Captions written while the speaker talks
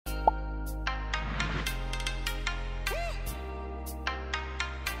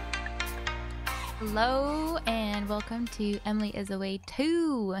Hello and welcome to Emily is Away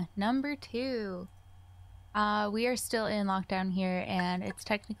 2, number 2. We are still in lockdown here and it's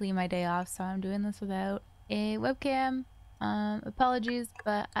technically my day off, so I'm doing this without a webcam. Apologies,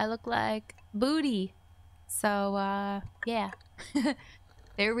 but I look like booty. So, yeah.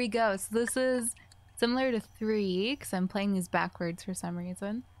 There we go. So this is similar to 3, because I'm playing these backwards for some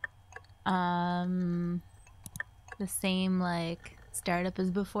reason. The same, like, startup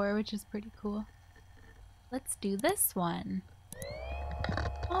as before, which is pretty cool. Let's do this one.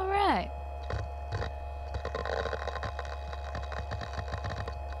 All right.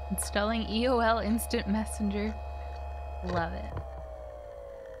 Installing EOL Instant Messenger. Love it.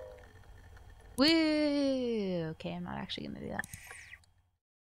 Woo! Okay, I'm not actually gonna do that.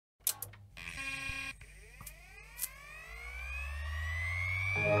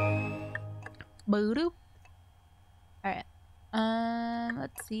 Boodoo. Alright.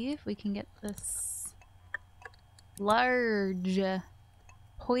 Let's see if we can get this large.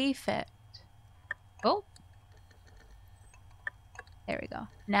 Perfect. Oh! There we go.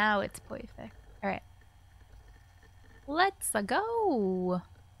 Now it's perfect. Alright. Let's go!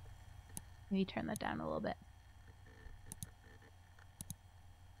 Maybe turn that down a little bit.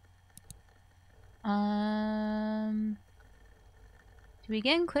 To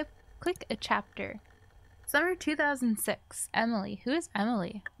begin, click a chapter. Summer 2006. Emily. Who is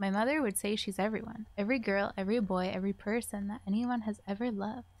Emily? My mother would say she's everyone. Every girl, every boy, every person that anyone has ever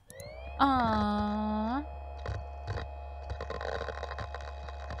loved. Aww.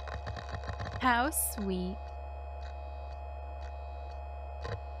 How sweet.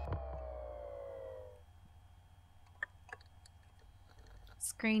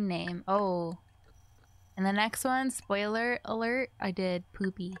 Screen name. Oh. And the next one, spoiler alert, I did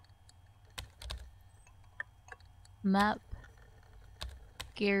poopy. Mup.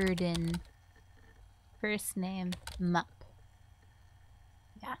 Garden. First name, Mup.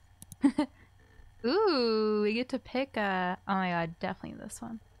 Yeah. Ooh, we get to pick a... Oh my god, definitely this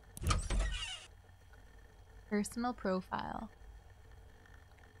one. Personal profile.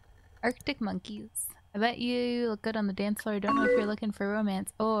 Arctic monkeys. I bet you look good on the dance floor. I don't know if you're looking for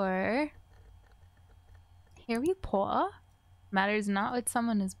romance. Or... Harry Potter. Matters not what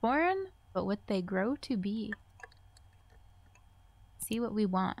someone is born, but what they grow to be. See what we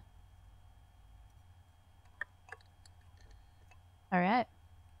want. Alright.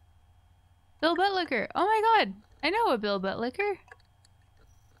 Bill Buttlicker. Oh my god! I know a Bill Buttlicker.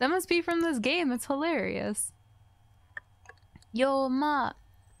 That must be from this game. It's hilarious. Yo, ma.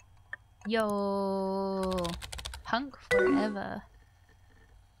 Yo. Punk forever.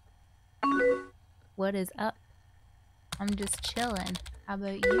 What is up? I'm just chilling. How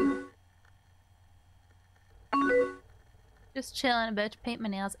about you? Just chilling, about to paint my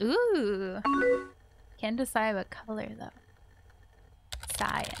nails. Ooh! Can't decide what color though.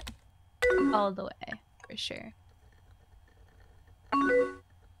 Cyan. All the way, for sure.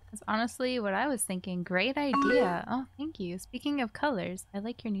 That's honestly what I was thinking. Great idea. Oh, thank you. Speaking of colors, I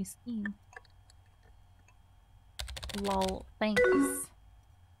like your new scheme. Lol, thanks.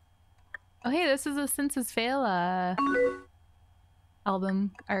 Oh hey, this is a Census Fail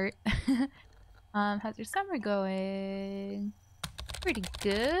album art. How's your summer going? Pretty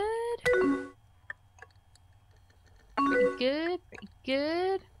good. Pretty good, pretty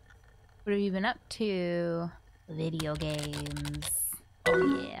good. What have you been up to? Video games.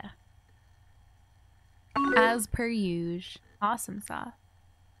 Oh yeah. As per usual. Awesome sauce.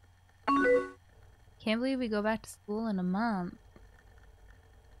 Can't believe we go back to school in a month.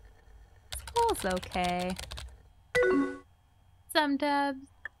 School's okay. Sometimes.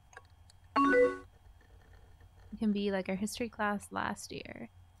 It can be like our history class last year.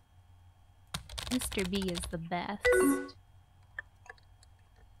 Mr. B is the best.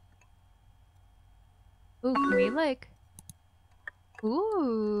 Ooh, can we like...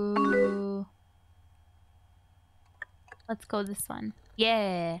 Ooh. Let's go this one.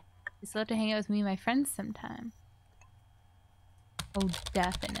 Yeah. You still have to hang out with me and my friends sometime. Oh,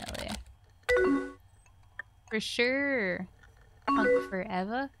 definitely. For sure. Punk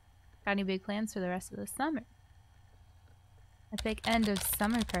forever. Got any big plans for the rest of the summer? A big end of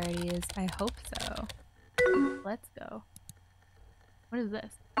summer parties. I hope so. Let's go. What is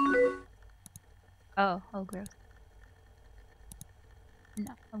this? Oh, gross.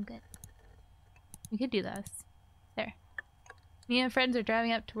 No, I'm good. We could do this. There. Me and friends are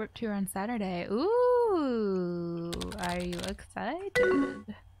driving up to Warped Tour on Saturday. Ooh! Are you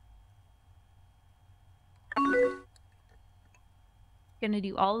excited? Gonna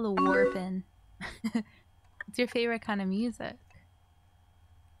do all the warping. What's your favorite kind of music?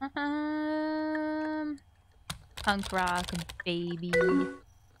 Punk rock, baby.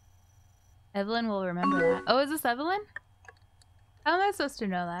 Evelyn will remember that. Oh, is this Evelyn? How am I supposed to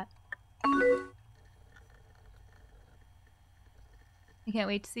know that? I can't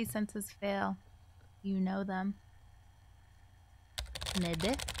wait to see senses fail. You know them.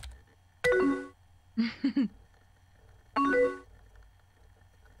 Maybe.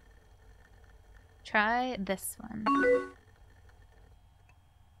 Try this one.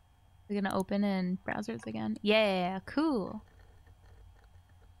 We're gonna open in browsers again. Yeah, cool.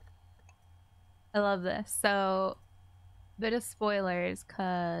 I love this. So, bit of spoilers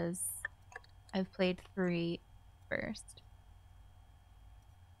because I've played 3 first,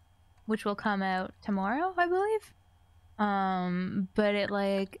 which will come out tomorrow, I believe. But it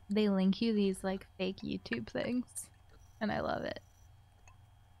like they link you these like fake YouTube things, and I love it.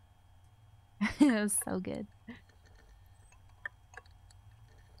 It was so good.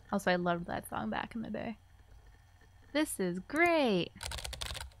 Also, I loved that song back in the day. This is great.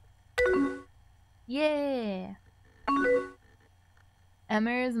 Yeah.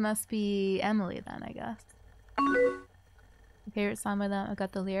 Emmers must be Emily then, I guess. My favorite song by them, I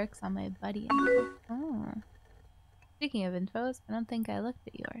got the lyrics on my buddy info. Oh. Speaking of infos, I don't think I looked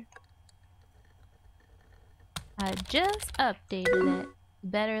at yours. I just updated it.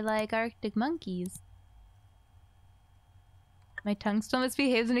 Better like Arctic monkeys. My tongue still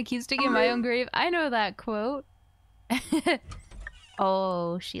misbehaves and it keeps sticking in my own grave. I know that quote.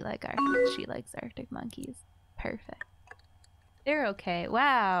 Oh, she likes Arctic monkeys. Perfect. They're okay.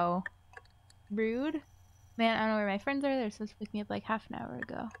 Wow. Rude. Man, I don't know where my friends are. They're supposed to pick me up like half an hour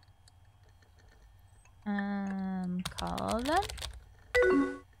ago. Call them?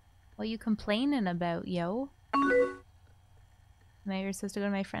 What you complaining about, yo? Now you're supposed to go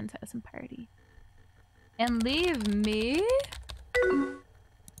to my friend's house and party. And leave me?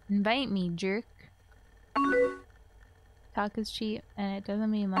 Invite me, jerk. Talk is cheap, and it doesn't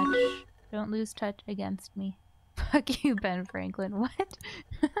mean much. Don't lose touch against me. Fuck you, Ben Franklin. What?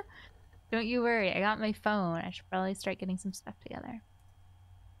 Don't you worry, I got my phone. I should probably start getting some stuff together.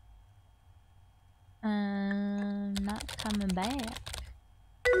 Not coming back.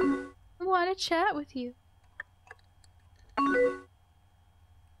 I want to chat with you.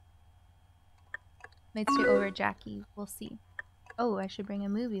 Might stay over at Jackie. We'll see. Oh, I should bring a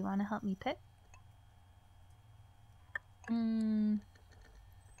movie. Want to help me pick?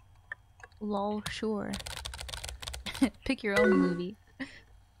 Lol, sure. Pick your own movie.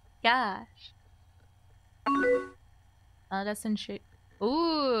 Gosh. Final Destination.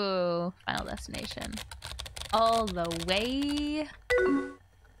 Ooh, Final Destination. All the way.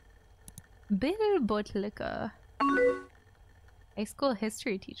 Bill Botlika. High school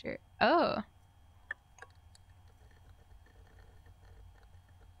history teacher. Oh.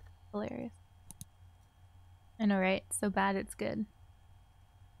 Hilarious. I know, right? So bad it's good.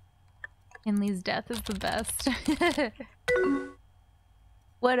 Henley's death is the best.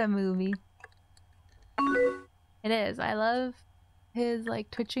 What a movie. It is. I love his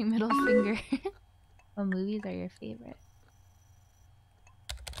like twitching middle finger. What movies are your favorite?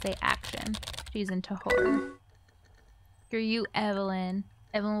 Say action. She's into horror. Screw you, Evelyn.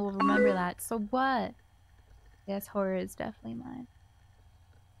 Evelyn will remember that. So what? Yes, horror is definitely mine.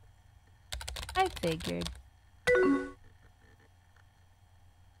 I figured.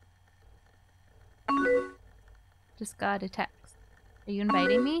 Just got a text. Are you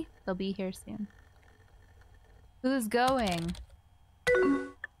inviting me? They'll be here soon. Who's going?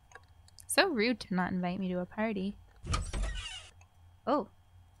 So rude to not invite me to a party. Oh.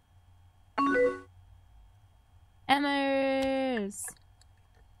 Emmers!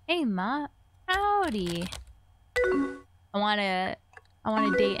 Hey, Ma. Howdy. I wanna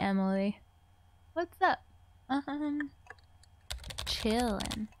date Emily. What's up?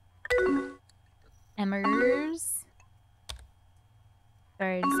 Chillin'. Emmers.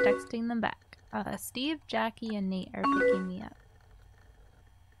 Sorry, just texting them back. Steve, Jackie, and Nate are picking me up.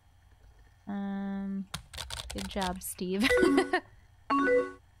 Good job, Steve.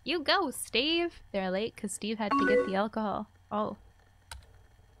 You go, Steve! They're late because Steve had to get the alcohol. Oh.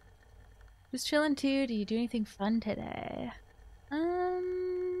 Just chillin' too. Do you do anything fun today?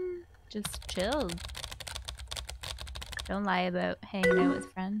 Just chilled. Don't lie about hanging out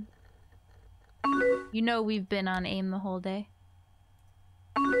with friends. You know we've been on AIM the whole day.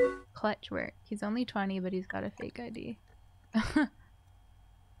 Clutch work. He's only 20, but he's got a fake ID.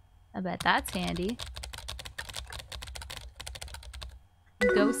 I bet that's handy.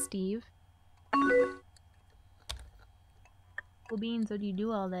 Go, Steve. Well, Beans, what do you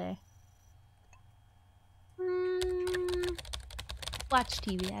do all day? Watch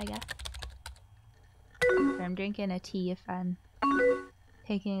TV, I guess. I'm drinking a tea if I'm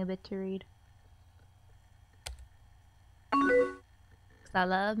taking a bit to read. Cause I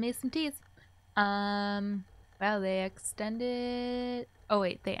love me some teas. Well, they extended... Oh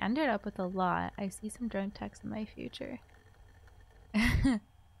wait, they ended up with a lot. I see some drunk texts in my future.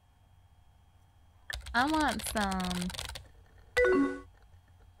 I want some.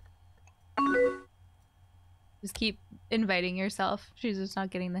 Just keep inviting yourself. She's just not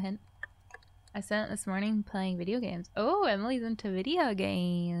getting the hint. I spent this morning playing video games. Oh, Emily's into video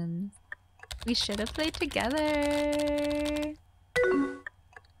games. We should have played together.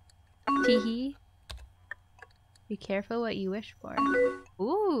 Teehee. Be careful what you wish for.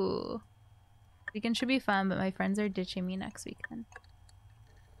 Ooh. Weekend should be fun, but my friends are ditching me next weekend.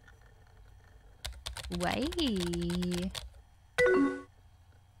 Why?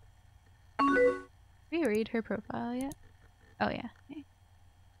 Have you read her profile yet? Oh yeah. Okay.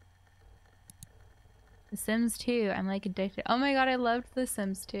 The Sims 2. I'm like addicted. Oh my god, I loved The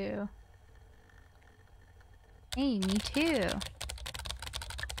Sims 2. Hey, me too.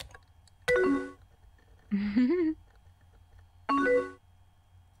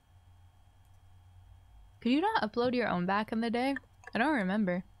 Could you not upload your own back in the day? I don't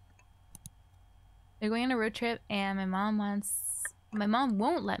remember. They're going on a road trip and my mom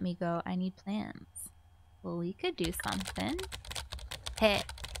won't let me go. I need plans. Well, we could do something. Hey.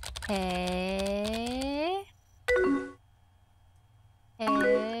 Hey.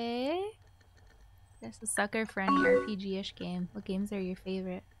 Hey. Just a sucker for any RPG-ish game. What games are your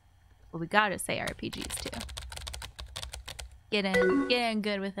favorite? Well, we gotta say RPGs too. Get in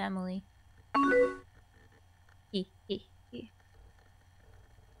good with Emily.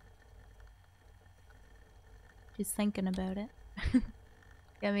 She's thinking about it.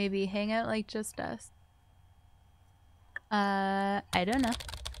 Yeah, maybe hang out like just us. I don't know.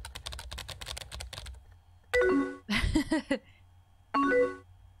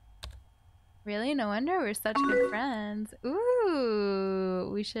 Really? No wonder we're such good friends. Ooh,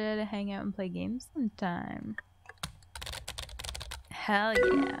 we should hang out and play games sometime. Hell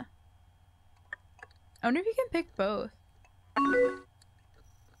yeah. I wonder if you can pick both.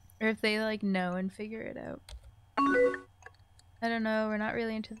 Or if they like know and figure it out. I don't know, we're not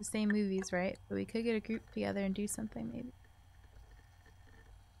really into the same movies, right? But we could get a group together and do something maybe.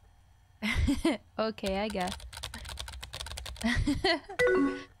 Okay, I guess.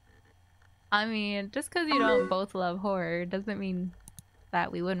 I mean, just because you don't both love horror doesn't mean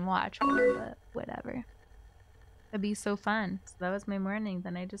that we wouldn't watch horror, but whatever. That'd be so fun. So that was my morning,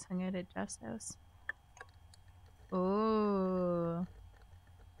 then I just hung out at Jeff's house. Oh.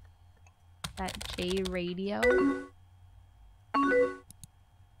 That J radio.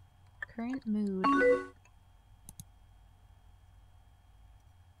 Current mood.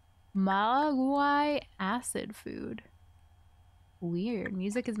 Magwai acid food. Weird.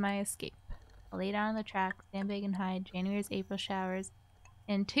 Music is my escape. I'll lay down on the track, stand big and hide. January's April showers.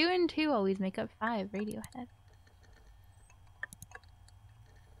 And 2 and 2 always make up 5. Radiohead.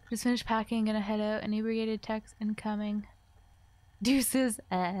 Just finished packing, gonna head out. Inebriated text incoming. Deuces.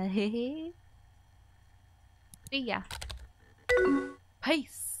 See ya.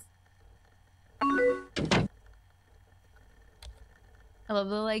 Peace. I love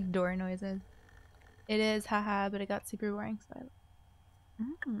the like door noises. It is, haha, but it got super boring, so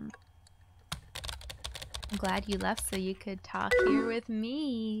I'm glad you left so you could talk here with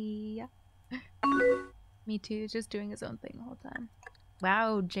me. Me too, just doing his own thing the whole time.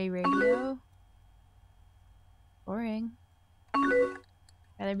 Wow, J radio. Boring.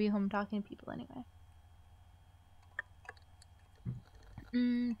 Rather be home talking to people anyway.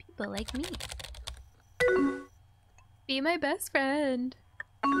 People like me. Be my best friend.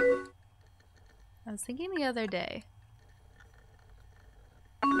 I was thinking the other day.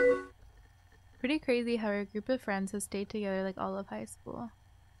 Pretty crazy how our group of friends has stayed together like all of high school.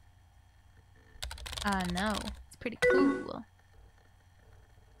 I know. It's pretty cool.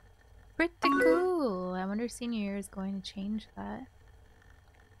 Pretty cool. I wonder if senior year is going to change that.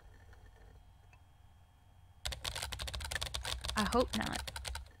 I hope not.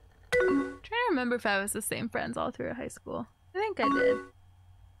 I'm trying to remember if I was the same friends all through high school. I think I did.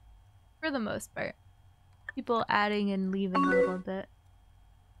 For the most part. People adding and leaving a little bit.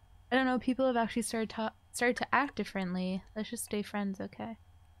 I don't know, people have actually started to act differently. Let's just stay friends, okay?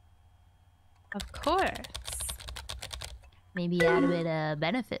 Of course. Maybe add a bit of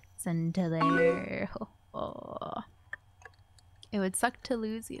benefits into there. Oh. It would suck to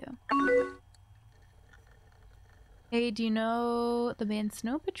lose you. Hey, do you know the band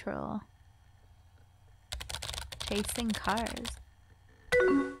Snow Patrol? Chasing Cars.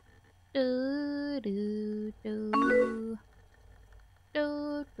 Do, do, do.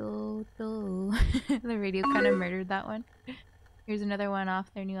 Do, do, do. The radio kind of murdered that one. Here's another one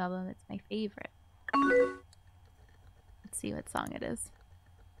off their new album. It's my favorite. Let's see what song it is.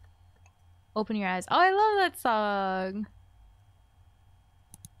 Open Your Eyes. Oh, I love that song.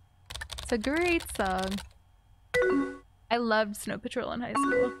 It's a great song. I loved Snow Patrol in high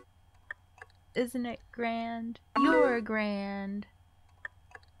school. Isn't it grand? You're grand.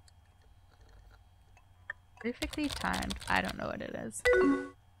 Perfectly timed. I don't know what it is.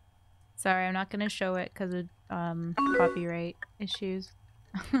 Sorry, I'm not gonna show it because of copyright issues.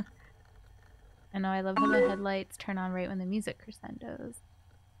 I know I love how the headlights turn on right when the music crescendos.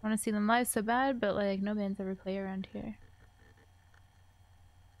 I want to see them live so bad, but like no bands ever play around here.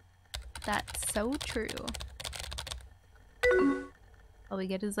 That's so true. All we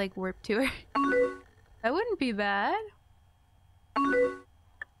get is like Warp Tour. That wouldn't be bad. The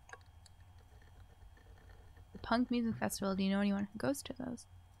Punk Music Festival, do you know anyone who goes to those?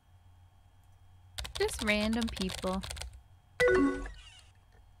 Just random people.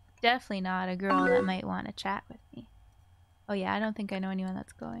 Definitely not a girl that might want to chat with me. Oh yeah, I don't think I know anyone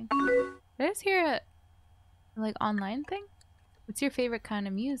that's going. Did I just hear a like online thing? What's your favorite kind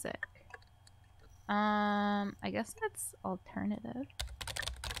of music? I guess that's alternative.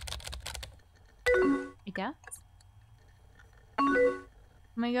 I guess. Oh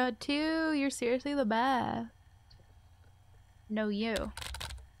my god, too, you're seriously the best. No you.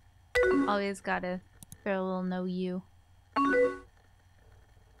 Always gotta throw a little no you.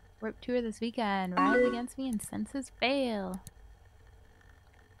 Warp Tour this weekend. Rise against me and senses fail.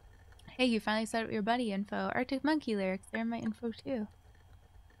 Hey, you finally set up your buddy info. Arctic Monkey lyrics, they're in my info too.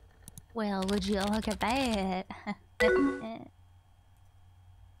 Well, would you look at that?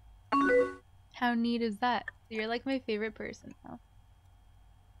 How neat is that? You're like my favorite person now.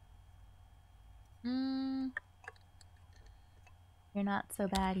 You're not so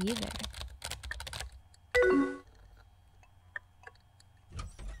bad either.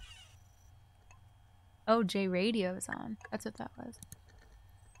 Oh, J Radio is on. That's what that was.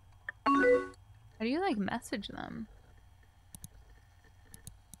 How do you like message them?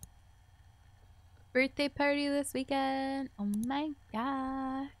 Birthday party this weekend. Oh my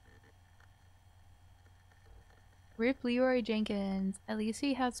god. Rip Leroy Jenkins. At least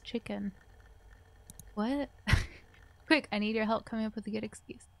he has chicken. What? Quick, I need your help coming up with a good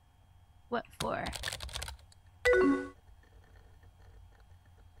excuse. What for?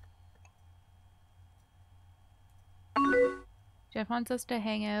 Jeff wants us to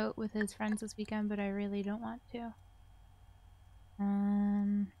hang out with his friends this weekend, but I really don't want to.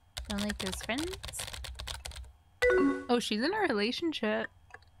 Don't like his friends? Oh, she's in a relationship.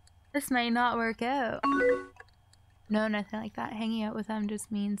 This might not work out. No, nothing like that. Hanging out with them just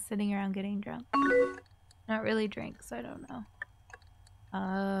means sitting around getting drunk. Not really drink, so I don't know.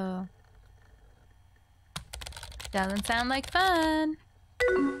 Oh. Doesn't sound like fun.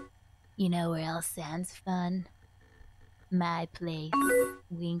 You know where else sounds fun? My place.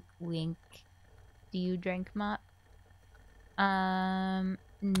 Wink, wink. Do you drink, Mott?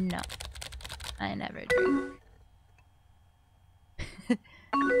 No. I never drink.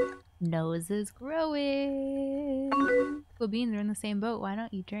 Nose is growing. Well, beans are in the same boat. Why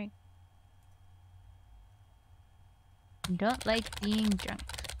don't you drink? Don't like being drunk.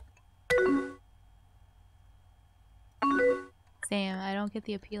 Same. I don't get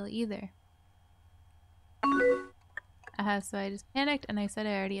the appeal either. So I just panicked and I said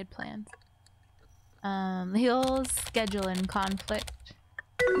I already had plans. The old scheduling conflict.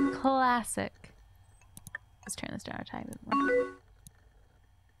 Classic. Let's turn this down a tiny bit more.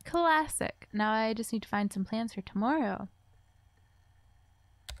 Classic. Now I just need to find some plans for tomorrow.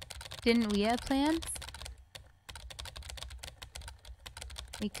 Didn't we have plans?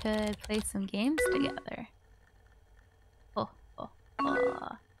 We could play some games together. Oh.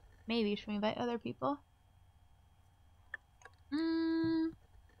 Maybe should we invite other people?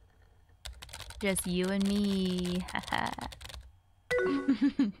 Just you and me. Haha.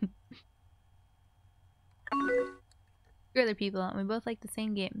 You're other people, and we both like the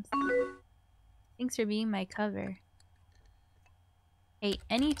same games. Thanks for being my cover. Hey,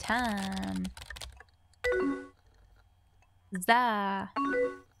 anytime. Zah.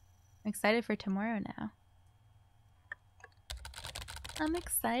 I'm excited for tomorrow now. I'm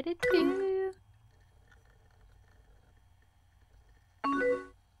excited too.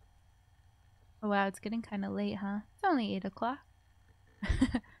 Oh wow, it's getting kind of late, huh? It's only 8 o'clock.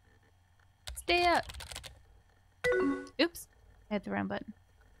 Stay up. Oops, I hit the wrong button.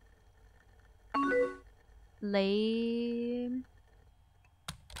 Lame.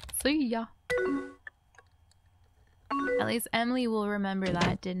 See ya. At least Emily will remember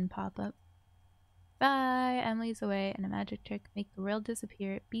that didn't pop up. Bye. Emily's away and a magic trick. Make the world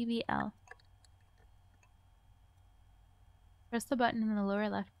disappear. BBL. Press the button in the lower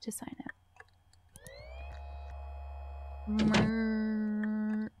left to sign up.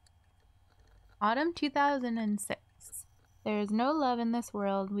 Autumn 2006. There is no love in this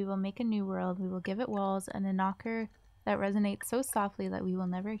world. We will make a new world. We will give it walls and a knocker that resonates so softly that we will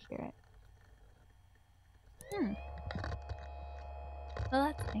never hear it. Well,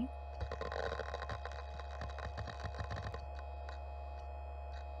 that's nice.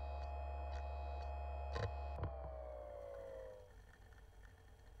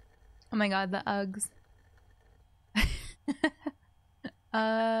 Oh my god, the Uggs.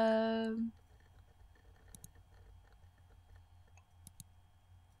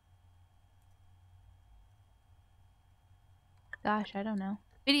 Gosh, I don't know.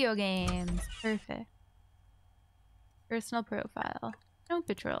 Video games. Perfect. Personal profile. Snow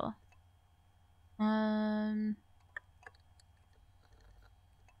Patrol. Not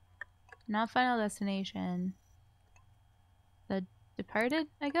Final Destination. The Departed,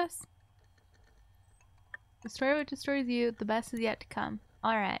 I guess? Destroy what destroys you. The best is yet to come.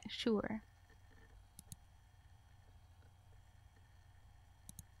 Alright, sure.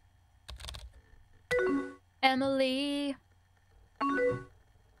 Emily!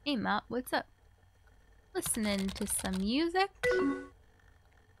 Hey, Mop, what's up? Listening to some music?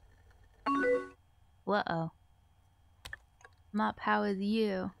 Whoa. Mop, how is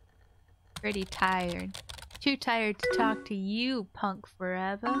you? Pretty tired. Too tired to talk to you, punk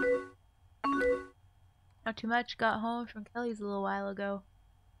forever. Not too much. Got home from Kelly's a little while ago.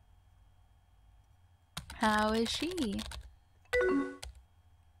 How is she?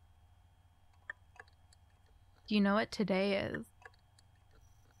 Do you know what today is?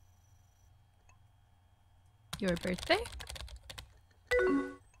 Your birthday?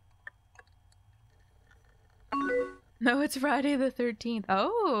 No, it's Friday the 13th.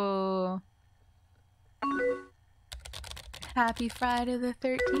 Oh! Happy Friday the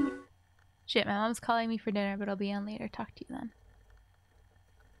 13th. Shit, my mom's calling me for dinner, but I'll be on later. Talk to you then.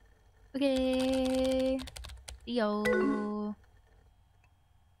 Okay. See yo.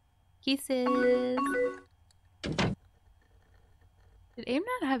 Kisses. Did AIM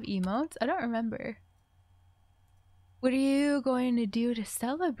not have emotes? I don't remember. What are you going to do to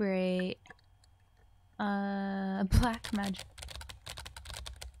celebrate? Black magic.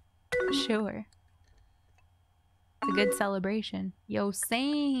 Sure. It's a good celebration. Yo,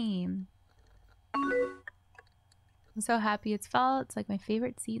 same. I'm so happy it's fall. It's like my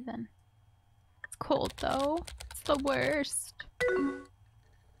favorite season. It's cold though. It's the worst.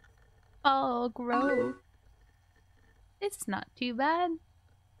 Oh, gross. It's not too bad.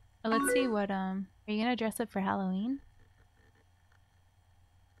 Oh, let's see what, are you gonna dress up for Halloween?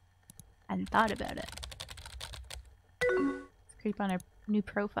 I hadn't thought about it. Let's creep on our new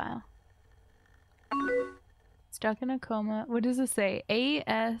profile. Stuck in a coma. What does it say?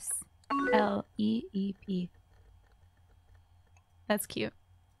 ASLEEP. That's cute.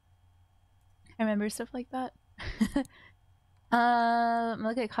 I remember stuff like that.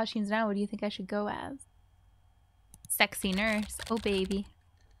 Look at costumes now. What do you think I should go as? Sexy nurse. Oh, baby.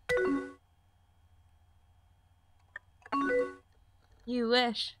 You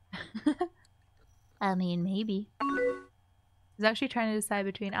wish. I mean, maybe. I was actually trying to decide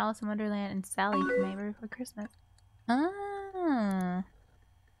between Alice in Wonderland and Sally for Nightmare Before Christmas. Ah.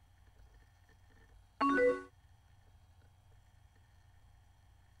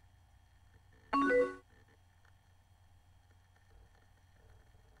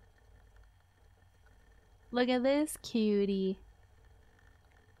 Look at this cutie.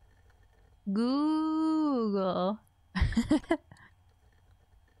 Google.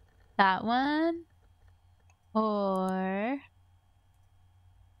 That one. Or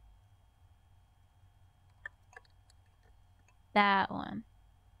that one.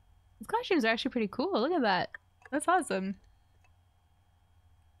 These costumes are actually pretty cool. Look at that. That's awesome.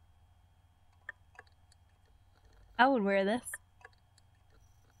 I would wear this.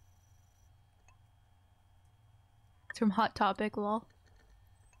 It's from Hot Topic, lol.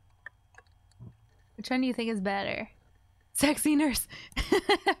 Which one do you think is better? Sexy nurse.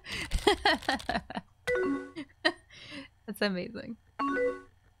 That's amazing.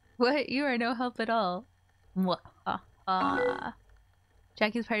 What? You are no help at all.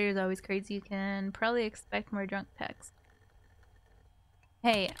 Jackie's party is always crazy. You can probably expect more drunk texts.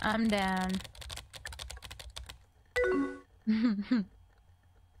 Hey, I'm down.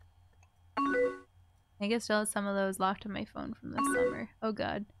 I guess still have some of those locked on my phone from this summer. Oh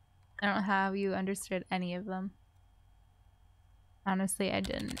god. I don't know how you understood any of them. Honestly, I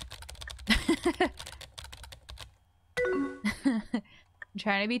didn't. I'm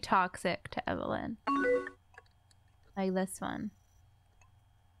trying to be toxic to Evelyn. Like this one.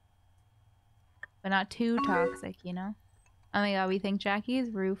 But not too toxic, you know? Oh my god, we think Jackie's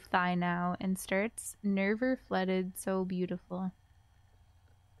roof thigh now and starts nerver flooded so beautiful.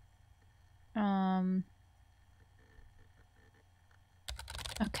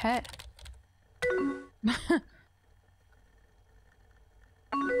 Okay.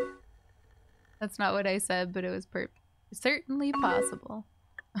 That's not what I said, but it was certainly possible.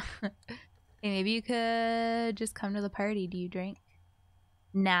 Hey, maybe you could just come to the party. Do you drink?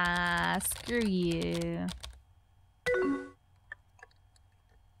 Nah, screw you.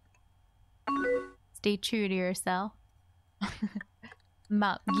 Stay true to yourself.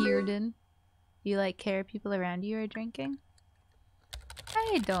 Mop Gearden. Do you like care people around you are drinking?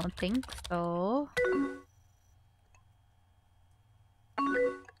 I don't think so.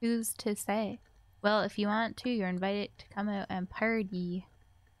 Who's to say? Well, if you want to, you're invited to come out and party.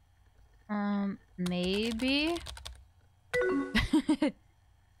 Maybe?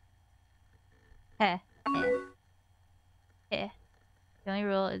 Heh, heh, heh. The only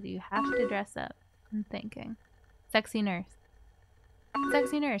rule is you have to dress up. I'm thinking. Sexy nurse.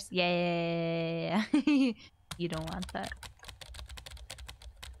 Sexy nurse. Yeah. You don't want that.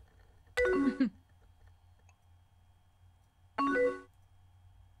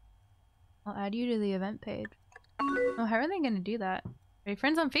 I'll add you to the event page. Oh, how are they gonna do that? Are your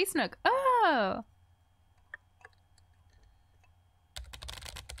friends on Facebook? Oh!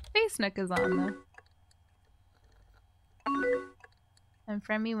 Facebook is on though. And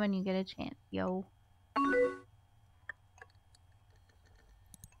friend me when you get a chance, yo.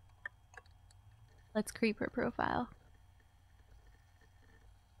 Let's creep her profile.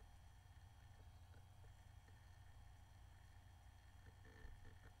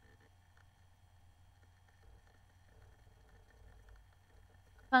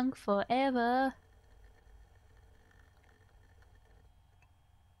 Punk forever.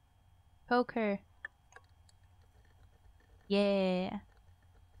 Poker. Yeah.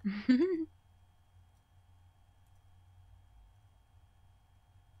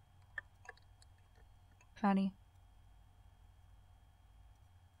 Funny.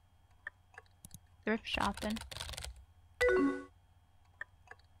 Thrift shopping.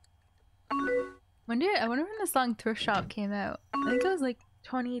 I wonder when the song Thrift Shop came out. I think it was like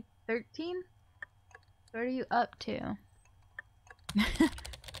 2013? What are you up to?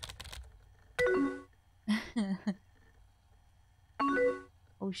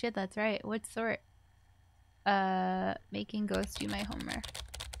 Oh shit, that's right. What sort? Making ghosts do my homework.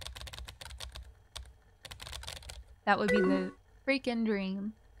 That would be the freaking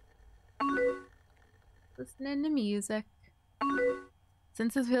dream. Listening to music.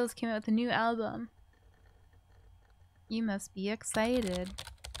 Census Hills came out with a new album. You must be excited.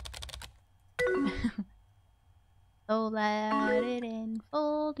 So let it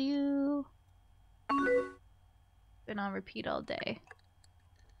enfold you. Been on repeat all day.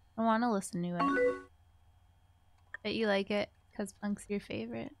 I want to listen to it. Bet you like it because punk's your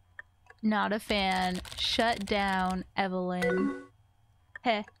favorite. Not a fan. Shut down, Evelyn.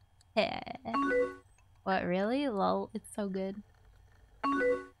 Heh. Heh. What, really? Lol, it's so good.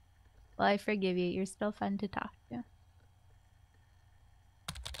 Well, I forgive you. You're still fun to talk to.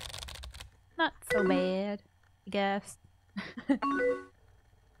 Not so bad, I guess. You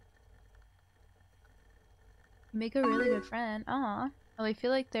make a really good friend. Aw. Well, I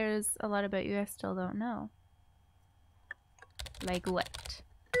feel like there's a lot about you I still don't know. Like what?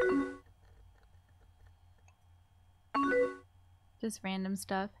 Just random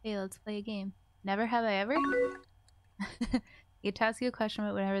stuff. Hey, let's play a game. Never have I ever? You get to ask you a question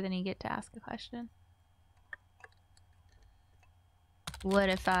about whatever, then you get to ask a question. What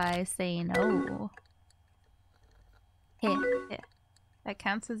if I say no? Heh, heh. That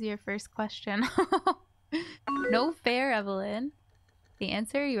counts as your first question. No fair, Evelyn. The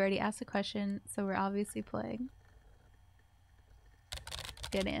answer, you already asked a question, so we're obviously playing.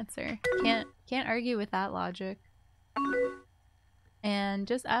 Good answer. Can't argue with that logic. And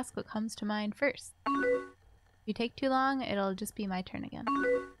just ask what comes to mind first. If you take too long, it'll just be my turn again.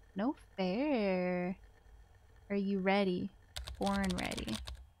 No fair. Are you ready? Born ready.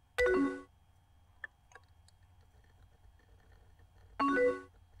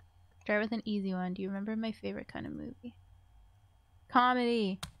 Start with an easy one. Do you remember my favorite kind of movie?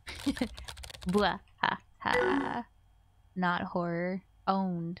 Comedy. Blah. Ha ha. Not horror.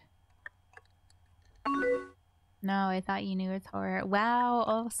 Owned. No, I thought you knew it's horror. Wow,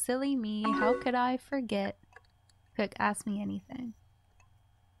 oh silly me. How could I forget? Quick, ask me anything.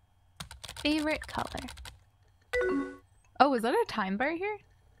 Favorite color? Oh, is that a time bar here?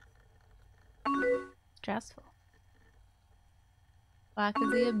 Stressful. Black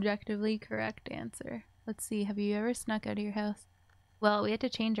is the objectively correct answer. Let's see, have you ever snuck out of your house? Well, we had to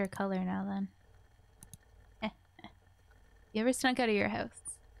change our color now then. You ever snuck out of your house?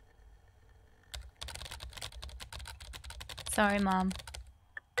 Sorry, Mom.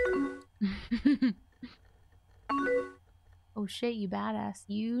 Oh shit, you badass.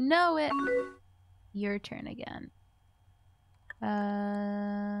 You know it. Your turn again.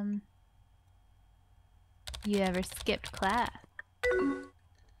 You ever skipped class?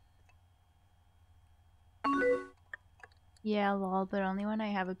 Yeah, lol, but only when I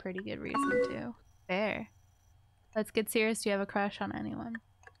have a pretty good reason to. Fair. Let's get serious. Do you have a crush on anyone?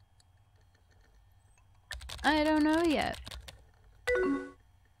 I don't know yet.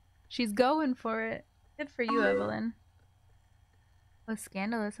 She's going for it. Good for you, Evelyn. Oh,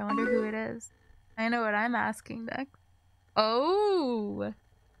 scandalous. I wonder who it is. I know what I'm asking next. Oh!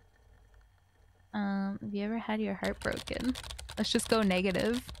 Have you ever had your heart broken? Let's just go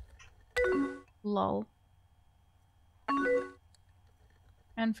negative. Lol.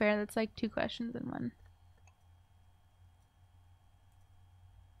 Unfair, that's like 2 questions in one.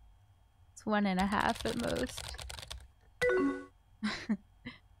 It's 1.5 at most.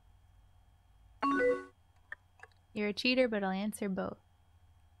 You're a cheater, but I'll answer both.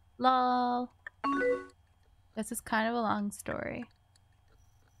 Lol. This is kind of a long story.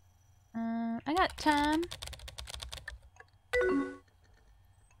 I got time.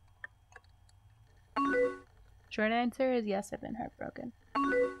 Short answer is yes, I've been heartbroken.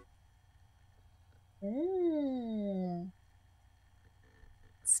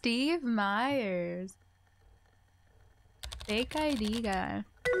 Steve Myers. Fake ID guy.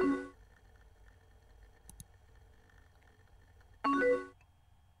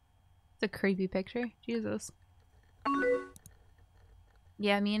 It's a creepy picture. Jesus.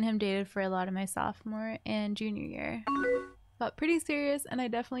 Yeah, me and him dated for a lot of my sophomore and junior year. Got pretty serious, and I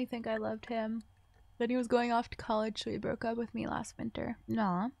definitely think I loved him. Then he was going off to college, so he broke up with me last winter.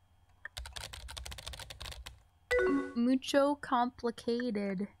 Nah. Mucho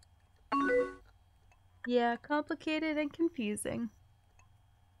complicated. Yeah, complicated and confusing.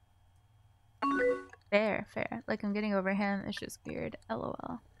 Fair, fair. Like, I'm getting over him. It's just weird.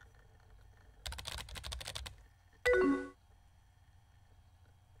 LOL.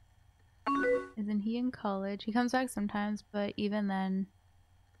 Isn't he in college? He comes back sometimes, but even then,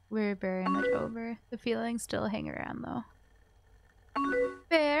 we're very much over. The feelings still hang around, though.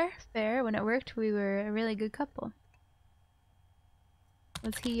 Fair, fair. When it worked, we were a really good couple.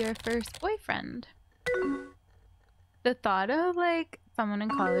 Was he your first boyfriend? The thought of, like, someone in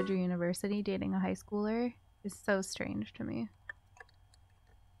college or university dating a high schooler is so strange to me.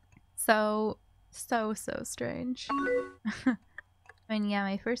 So strange. I mean, yeah,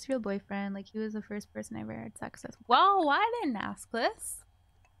 my first real boyfriend, like, he was the first person I ever had sex with. Whoa, I didn't ask this.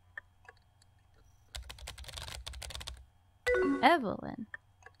 Evelyn.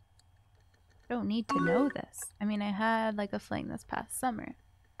 Don't need to know this. I mean, I had, like, a fling this past summer.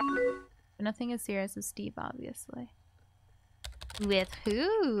 But nothing as serious as Steve, obviously. With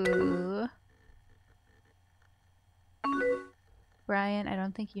who? Brian, I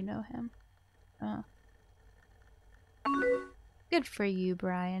don't think you know him. Oh. Good for you,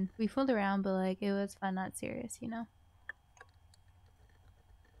 Brian. We fooled around, but, like, it was fun, not serious, you know?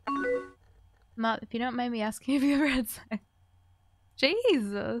 Mom, if you don't mind me asking, have you ever had sex?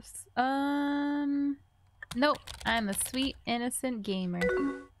 Jesus. Nope. I'm a sweet, innocent gamer.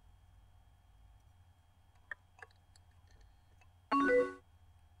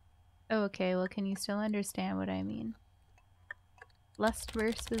 Oh, okay, well, can you still understand what I mean? Lust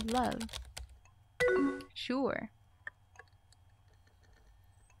versus love. Sure.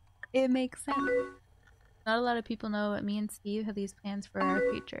 It makes sense. Not a lot of people know what me and Steve have these plans for our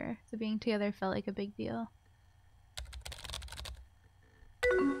future, so being together felt like a big deal.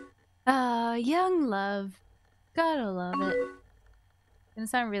 Young love. Gotta love it. It's gonna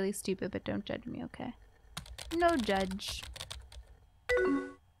sound really stupid, but don't judge me, okay? No judge.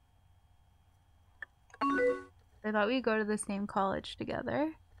 I thought we'd go to the same college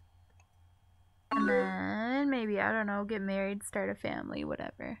together. And then maybe, I don't know, get married, start a family,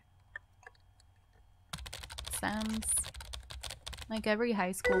 whatever. Sounds like every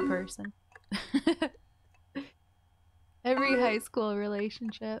high school person. Every high school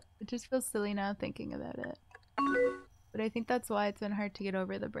relationship. It just feels silly now thinking about it. But I think that's why it's been hard to get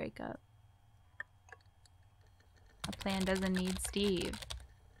over the breakup. A plan doesn't need Steve.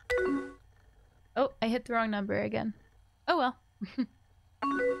 Oh, I hit the wrong number again. Oh well.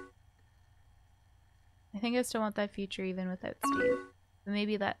 I think I still want that feature even without Steve. But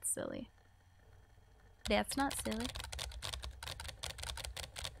maybe that's silly. That's not silly.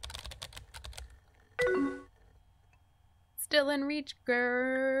 Still in reach,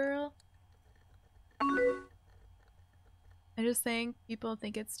 girl. I just think people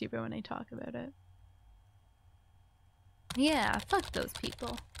think it's stupid when I talk about it. Yeah, fuck those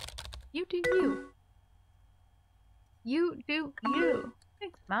people. You do you. You do you.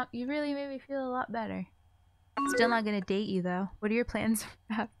 Thanks, Mom. You really made me feel a lot better. Still not gonna date you, though. What are your plans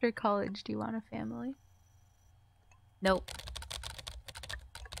after college? Do you want a family? Nope.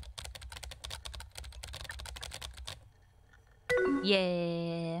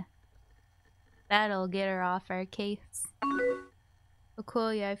 Yeah. That'll get her off our case. Oh,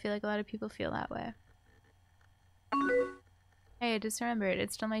 cool. Yeah, I feel like a lot of people feel that way. Hey, I just remembered.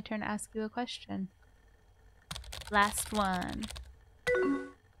 It's still my turn to ask you a question. Last one.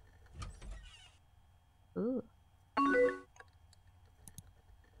 Ooh.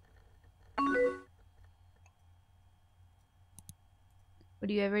 Would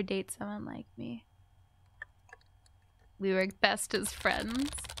you ever date someone like me? We work best as friends.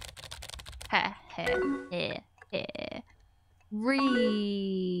 Ha ha ha ha. Rejected.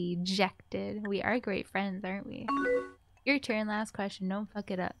 We are great friends, aren't we? Your turn, last question. Don't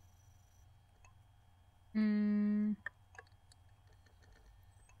fuck it up.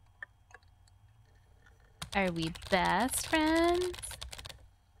 Are we best friends?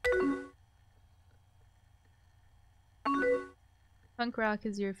 Punk rock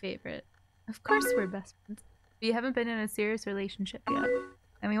is your favorite. Of course we're best friends. But you haven't been in a serious relationship yet.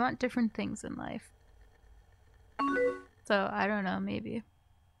 And we want different things in life. So, I don't know, maybe.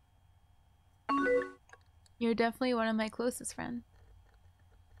 You're definitely one of my closest friends.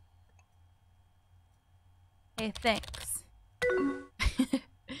 Hey, thanks.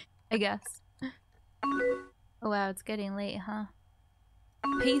 I guess. Oh wow, it's getting late, huh?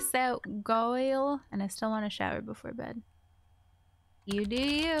 Peace out, Goyle. And I still want to shower before bed. You do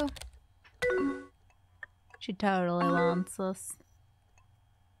you. She totally wants us.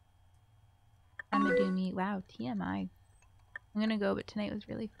 I'ma do me. Wow, TMI. I'm gonna go, but tonight was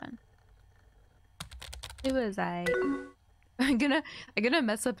really fun. It was I'm gonna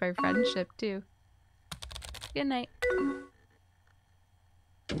mess up our friendship too. Good night.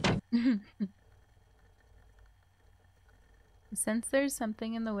 Since there's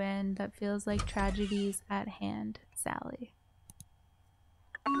something in the wind that feels like tragedy's at hand, Sally.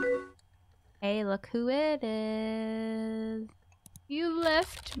 Hey, look who it is. You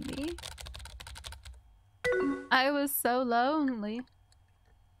left me. I was so lonely.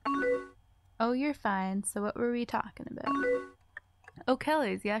 Oh, you're fine. So what were we talking about? Oh,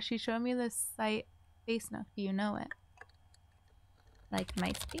 Kelly's. Yeah, she showed me this site, FaceNook. Do you know it? Like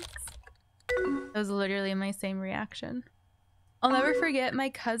MySpace? That was literally my same reaction. I'll never forget my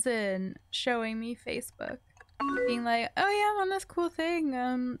cousin showing me Facebook. Being like, oh yeah, I'm on this cool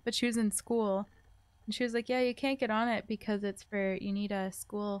thing. But she was in school. And she was like, yeah, you can't get on it because it's for, you need a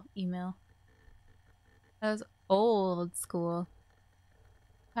school email. That was old school.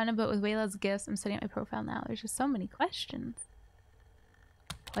 Kind of, but with Wayla's gifts, I'm setting up my profile now. There's just so many questions.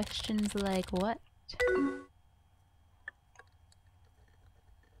 Questions like what?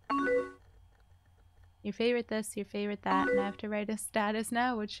 Your favorite this, your favorite that, and I have to write a status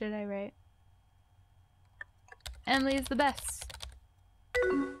now. What should I write? Emily is the best.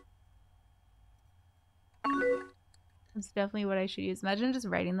 That's definitely what I should use. Imagine just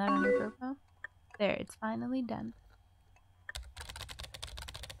writing that on your profile. There, it's finally done.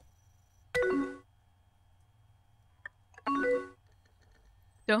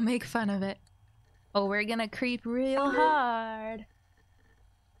 Don't make fun of it. Oh, we're gonna creep real hard.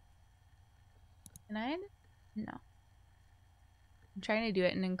 Can I? No. I'm trying to do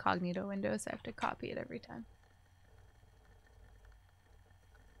it in incognito window, so I have to copy it every time.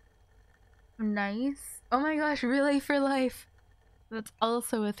 Nice. Oh my gosh, Relay for Life. That's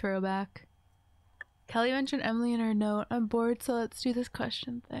also a throwback. Kelly mentioned Emily in her note. I'm bored, so let's do this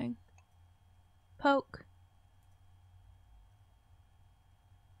question thing. Poke.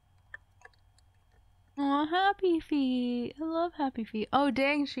 Aw, Happy Feet. I love Happy Feet. Oh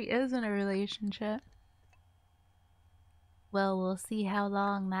dang, she is in a relationship. Well, we'll see how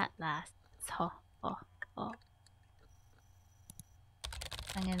long that lasts. Ho, ho, ho.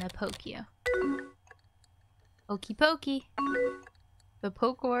 I'm gonna poke you. Okey pokey. The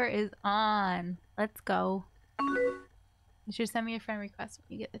poke war is on. Let's go. You should send me a friend request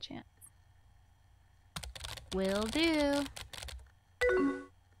when you get the chance. Will do.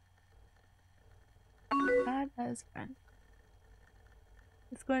 That as friend.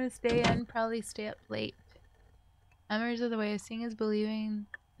 It's going to stay in, probably stay up late. Memories of the way of seeing is believing,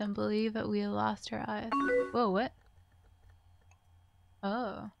 then believe that we have lost our eyes. Whoa, what?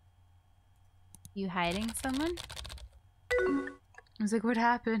 Oh. You hiding someone? I was like, what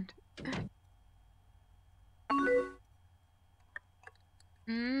happened?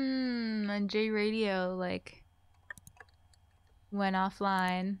 And J Radio, like, went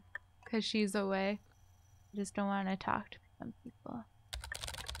offline because she's away. I just don't want to talk to some people.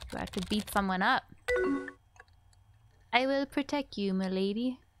 Do I have to beat someone up? I will protect you,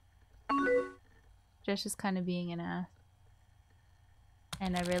 milady. Josh is kind of being an ass. I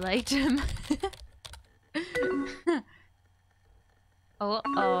never liked him.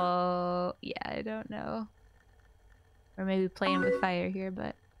 Oh, yeah, I don't know. Or maybe playing with fire here,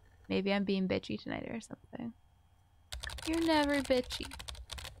 but maybe I'm being bitchy tonight or something. You're never bitchy.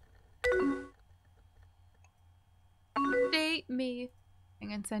 Date me. I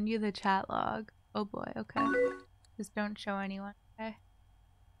can send you the chat log. Oh boy, okay. Just don't show anyone, okay?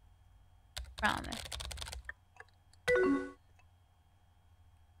 Promise.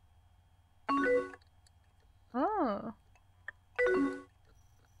 Oh.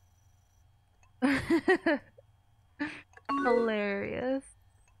 Hilarious.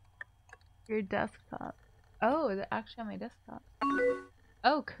 Your desktop. Oh, they're actually on my desktop.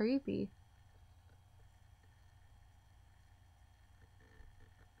 Oh, creepy.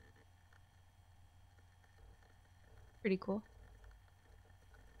 Pretty cool.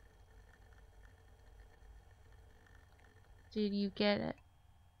 Did you get it?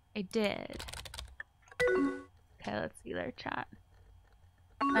 I did. Okay, let's see their chat.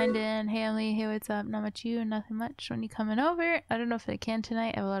 Signed in. Hey Emily, hey, what's up? Not much you, nothing much. When you coming over? I don't know if I can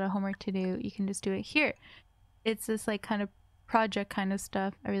tonight. I have a lot of homework to do. You can just do it here. It's this like kind of project kind of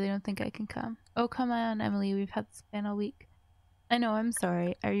stuff. I really don't think I can come. Oh, come on, Emily. We've had this plan all week. I know, I'm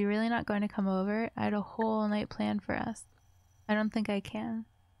sorry. Are you really not going to come over? I had a whole night planned for us. I don't think I can.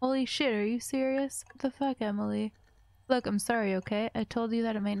 Holy shit, are you serious? What the fuck, Emily? Look, I'm sorry, okay? I told you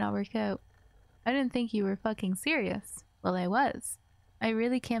that it might not work out. I didn't think you were fucking serious. Well, I was. I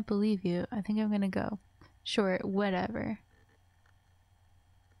really can't believe you. I think I'm gonna go. Sure, whatever.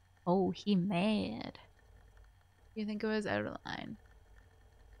 Oh, he mad. Do you think it was out of line?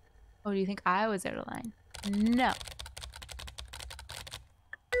 Oh, do you think I was out of line? No.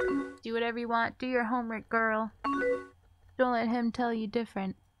 Do whatever you want. Do your homework, girl. Don't let him tell you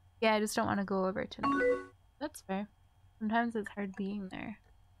different. Yeah, I just don't want to go over tonight. That's fair. Sometimes it's hard being there.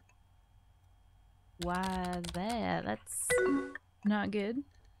 Why that? That's not good.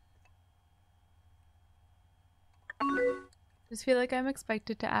 Just feel like I'm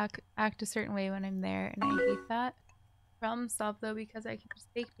expected to act a certain way when I'm there, and I hate that. Problem solved though, because I can just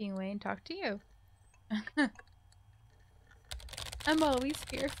fake being away and talk to you. I'm always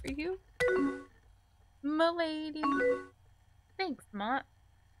here for you. M'lady. Thanks, Mott.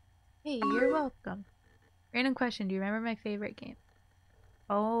 Hey, you're welcome. Random question, do you remember my favorite game?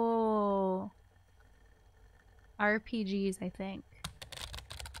 Oh. RPGs, I think.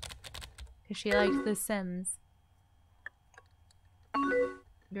 Because she liked The Sims.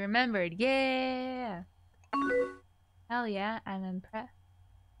 You remembered, yeah! Hell yeah, I'm impressed.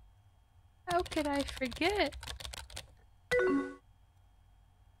 How could I forget?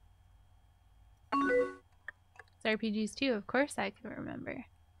 It's RPGs too, of course I can remember.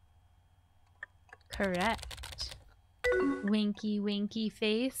 Correct. Winky winky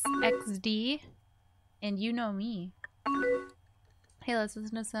face, XD. And you know me. Hey, let's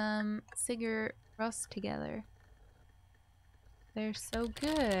listen to some Sigur Rós together. They're so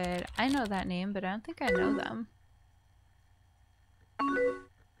good. I know that name, but I don't think I know them.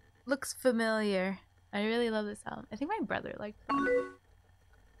 Looks familiar. I really love this album. I think my brother liked them.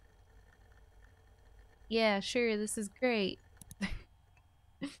 Yeah, sure, this is great.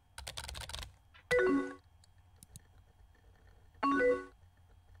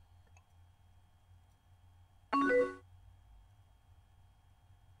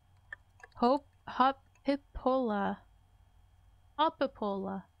 Hopipola.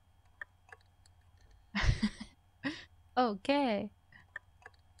 Hopipola. Okay.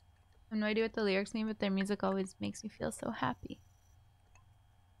 I have no idea what the lyrics mean, but their music always makes me feel so happy.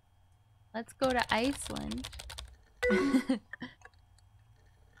 Let's go to Iceland.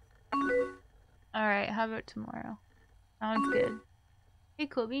 Alright, how about tomorrow? Sounds good. Hey,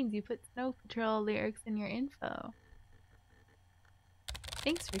 cool beans, you put Snow Patrol lyrics in your info.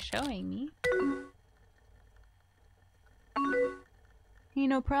 Thanks for showing me. Hey,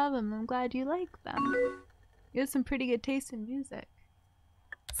 no problem. I'm glad you like them. You have some pretty good taste in music.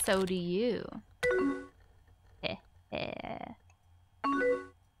 So do you. Heh heh.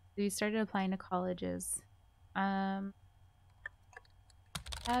 We started applying to colleges. Haven't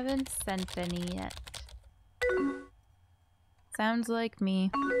sent any yet. Sounds like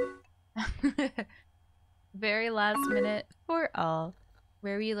me. Very last minute for all.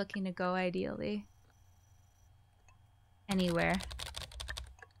 Where are you looking to go ideally? Anywhere.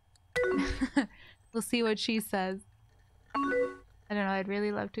 We'll see what she says. I don't know, I'd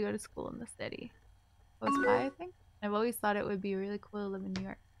really love to go to school in the city. Close by, I think? I've always thought it would be really cool to live in New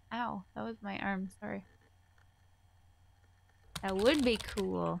York. Ow, that was my arm, sorry. That would be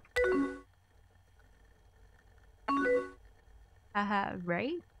cool. Haha,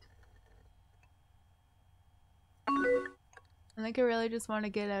 right? I think I really just want to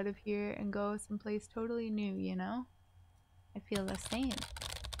get out of here and go someplace totally new, you know? I feel the same.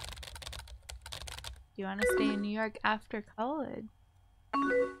 Do you want to stay in New York after college?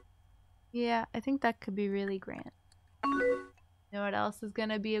 Yeah, I think that could be really grand. You know what else is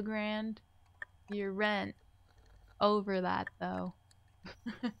gonna be a grand? Your rent. Over that, though.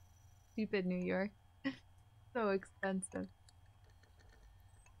 Stupid New York. So expensive.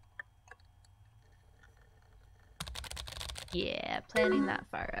 Yeah, planning that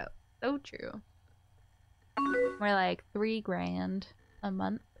far out. So true. More like $3 grand a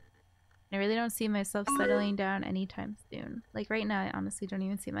month. I really don't see myself settling down anytime soon. Like right now, I honestly don't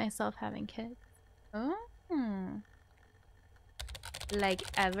even see myself having kids. Oh. Like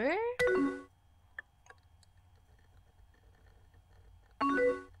ever?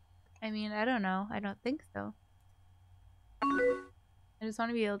 I mean, I don't know. I don't think so. I just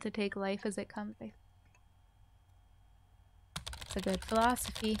want to be able to take life as it comes. It's a good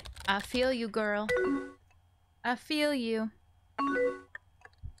philosophy. I feel you, girl. I feel you.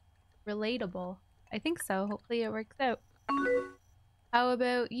 Relatable. I think so. Hopefully it works out. How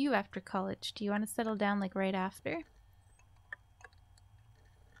about you after college? Do you want to settle down like right after?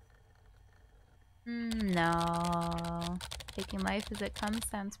 No. Taking life as it comes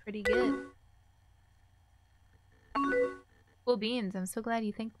sounds pretty good. Cool beans. I'm so glad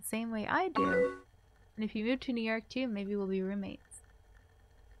you think the same way I do. And if you move to New York too, maybe we'll be roommates.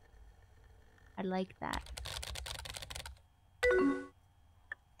 I like that.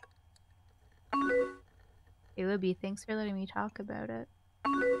 It would be. Thanks for letting me talk about it.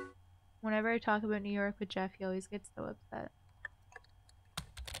 Whenever I talk about New York with Jeff, he always gets so upset.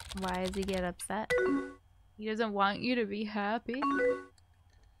 Why does he get upset? He doesn't want you to be happy. I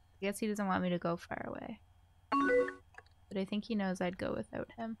guess he doesn't want me to go far away. But I think he knows I'd go without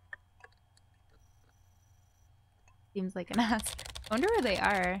him. Seems like an ass. I wonder where they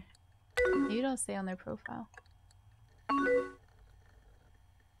are. Maybe it'll say on their profile.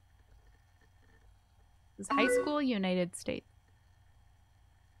 This is high school, United States.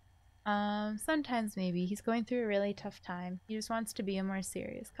 Sometimes maybe. He's going through a really tough time. He just wants to be a more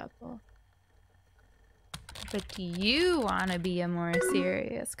serious couple. But do you want to be a more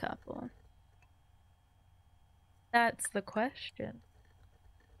serious couple? That's the question.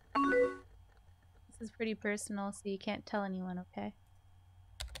 This is pretty personal, so you can't tell anyone, okay?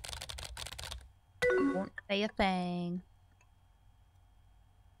 Won't say a thing.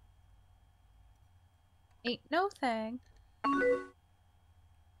 Ain't no thing.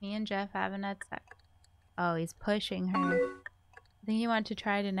 Me and Jeff haven't had sex. Oh, he's pushing her. I think he wanted to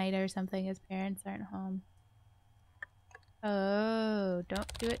try tonight or something. His parents aren't home. Oh,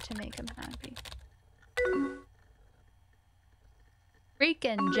 don't do it to make him happy.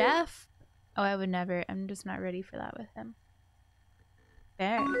 Freaking Jeff! Oh, I would never. I'm just not ready for that with him.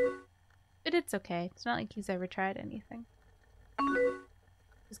 Fair. But it's okay. It's not like he's ever tried anything.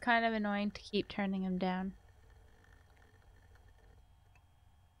 It's kind of annoying to keep turning him down.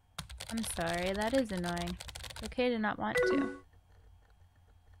 I'm sorry, that is annoying. It's okay to not want to.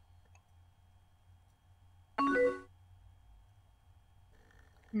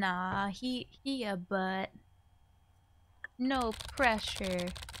 Nah, he a butt. No pressure.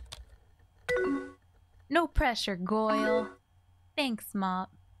 No pressure, Goyle. Thanks,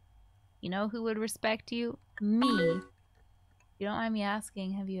 Mop. You know who would respect you? Me. You don't mind me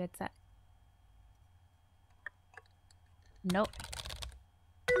asking, have you had sex? Nope.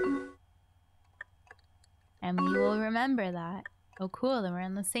 Emily will remember that. Oh cool, then we're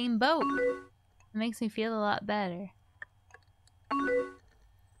in the same boat. It makes me feel a lot better.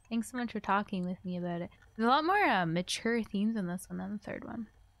 Thanks so much for talking with me about it. There's a lot more mature themes in this one than the third one.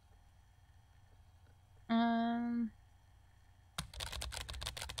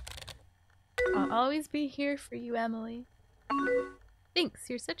 I'll always be here for you, Emily. Thanks,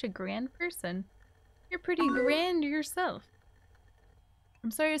 you're such a grand person. You're pretty grand yourself. I'm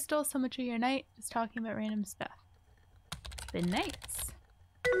sorry I stole so much of your night just talking about random stuff. It's been nice.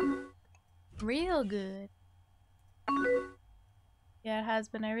 Real good. Yeah, it has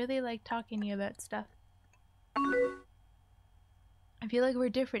been. I really like talking to you about stuff. I feel like we're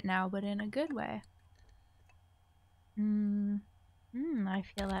different now, but in a good way. I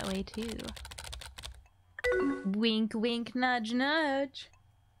feel that way too. Wink, wink, nudge, nudge.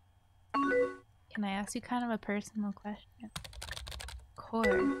 Can I ask you kind of a personal question? Of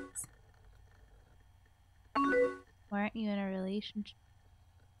course. Why aren't you in a relationship?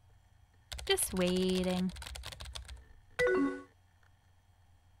 Just waiting.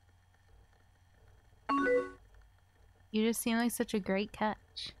 You just seem like such a great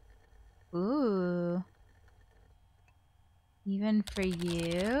catch. Ooh. Even for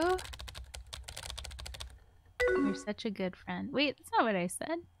you? You're such a good friend. Wait, that's not what I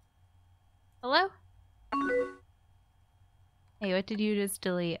said. Hello? Hey, what did you just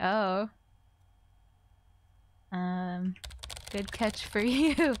delete? Oh. Good catch for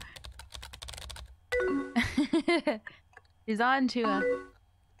you. He's on to us.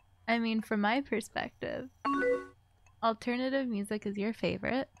 I mean, from my perspective, alternative music is your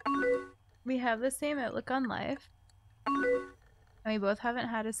favorite. We have the same outlook on life. And we both haven't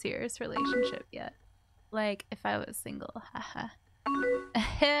had a serious relationship yet. Like, if I was single, haha.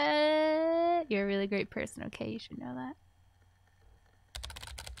 You're a really great person, okay? You should know that.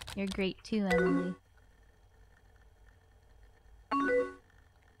 You're great too, Emily.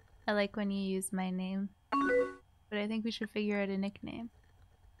 I like when you use my name, but I think we should figure out a nickname.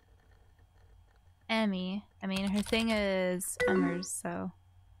 Emmy. I mean, her thing is Emmers, so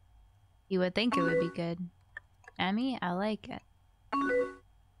you would think it would be good. Emmy? I like it. Do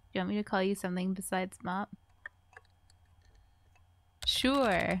you want me to call you something besides Mop?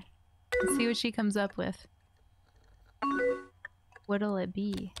 Sure. Let's see what she comes up with. What'll it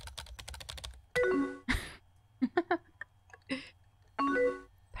be?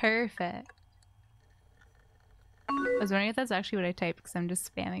 Perfect. I was wondering if that's actually what I typed because I'm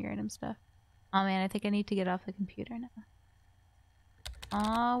just spamming random stuff. Oh man, I think I need to get off the computer now.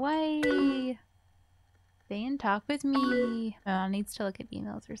 Aw, why? Stay and talk with me. My mom needs to look at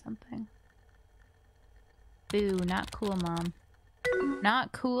emails or something. Boo, not cool, Mom.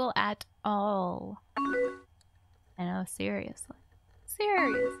 Not cool at all. I know, seriously.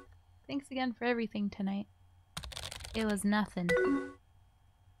 Serious. Thanks again for everything tonight. It was nothing.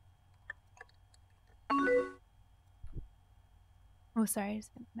 Oh, sorry, I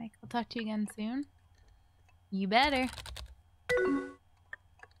just hit the mic. I'll talk to you again soon. You better.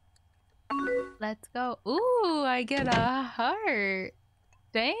 Let's go. Ooh, I get a heart.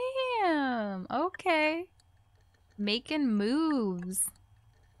 Damn. Okay. Making moves.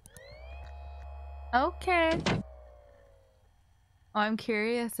 Okay. Oh, I'm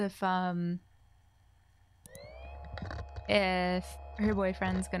curious if her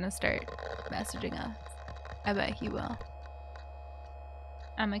boyfriend's gonna start messaging us. I bet he will.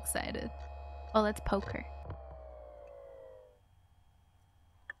 I'm excited. Well, let's poke her.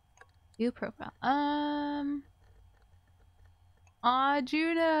 View profile. Aw,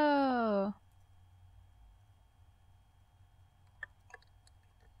 Juno.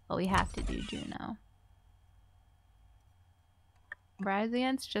 Well, we have to do Juno. Rise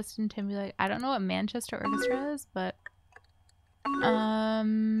Against Justin Timberlake. I don't know what Manchester Orchestra is, but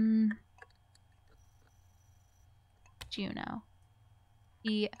Juno.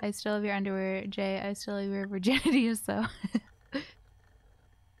 E, I still have your underwear. J, I still have your virginity, so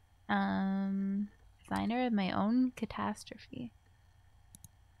designer of my own catastrophe.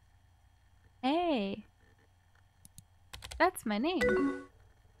 Hey. That's my name.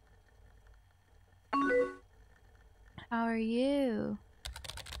 How are you?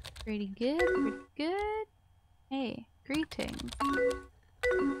 Pretty good, pretty good. Hey, greetings.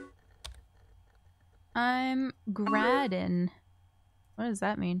 I'm Graden. What does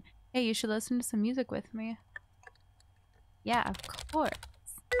that mean? Hey, you should listen to some music with me. Yeah, of course.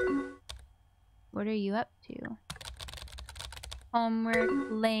 What are you up to? Homework,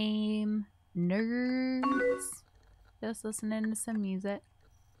 lame, nerds. Just listening to some music.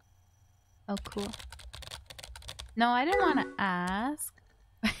 Oh, cool. No, I didn't want to ask.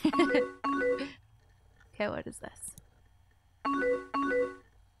 Okay, what is this?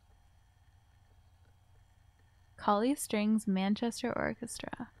 Collie Strings Manchester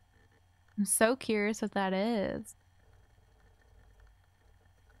Orchestra. I'm so curious what that is.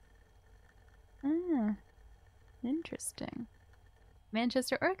 Interesting.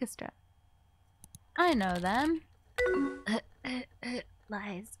 Manchester Orchestra. I know them.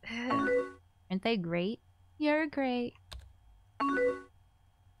 Lies. Aren't they great? You're great.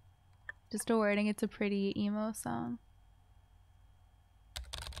 Just a warning, it's a pretty emo song.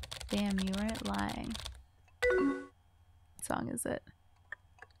 Damn, you weren't lying. What song is it?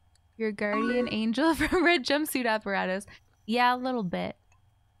 Your guardian angel from Red Jumpsuit Apparatus. Yeah, a little bit.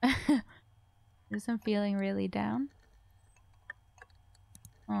 Just I'm feeling really down.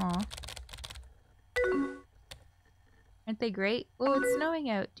 Aw. Aren't they great? Oh, it's snowing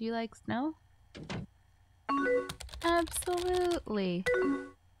out. Do you like snow? Absolutely.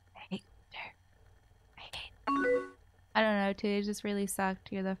 I hate winter. I hate. I don't know, today just really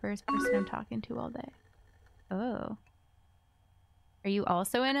sucked. You're the first person I'm talking to all day. Oh. Are you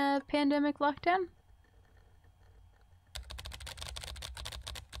also in a pandemic lockdown?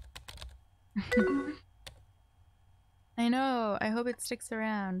 I know. I hope it sticks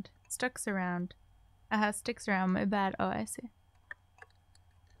around. Sticks around. Sticks around. My bad. Oh, I see.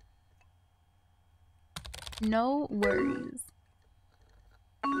 No worries.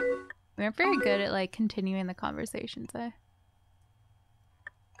 We aren't very good at like continuing the conversations, eh?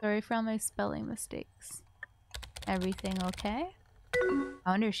 Sorry for all my spelling mistakes. Everything okay?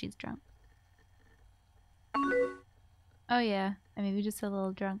 I wonder if she's drunk. Oh yeah, I maybe just a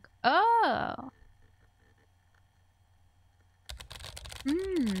little drunk. Oh!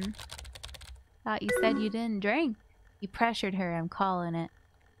 Thought you said you didn't drink. You pressured her, I'm calling it.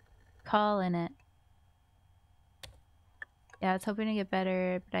 Calling it. Yeah, I was hoping to get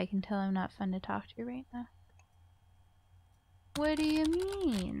better, but I can tell I'm not fun to talk to right now. What do you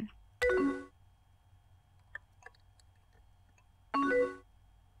mean?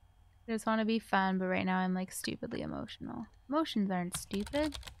 I just want to be fun, but right now I'm like stupidly emotional. Emotions aren't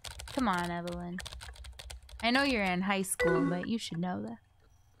stupid. Come on, Evelyn. I know you're in high school, but you should know that.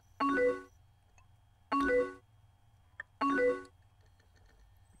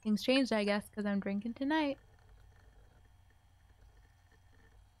 Things changed, I guess, because I'm drinking tonight.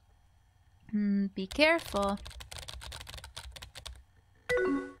 Be careful.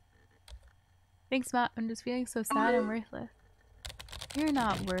 Thanks, Matt. I'm just feeling so sad and worthless. You're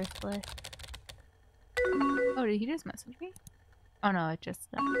not worthless. Oh, did he just message me? Oh no, it just...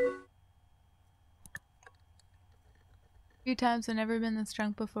 A few times I've never been this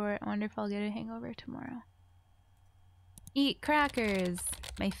drunk before. I wonder if I'll get a hangover tomorrow. Eat crackers!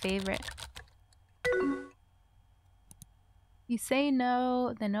 My favorite. You say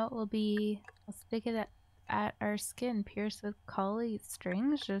no, the note will be, I'll stick it at our skin, pierced with collie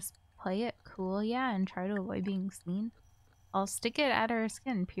strings. Just play it cool, yeah, and try to avoid being seen. I'll stick it at our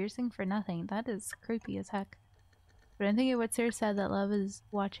skin, piercing for nothing. That is creepy as heck. But I'm thinking what Sir said, that love is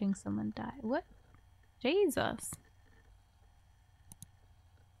watching someone die. What? Jesus.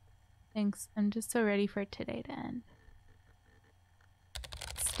 Thanks. I'm just so ready for today to end.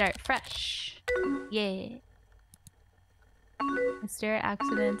 Start fresh. Yeah. I stare at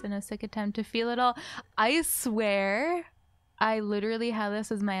accidents in a sick attempt to feel it all. I swear, I literally had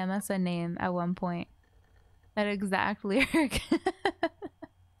this as my MSN name at one point. That exact lyric.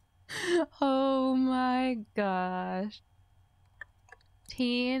 Oh my gosh.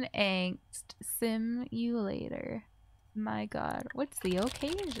 Teen Angst Simulator. My god. What's the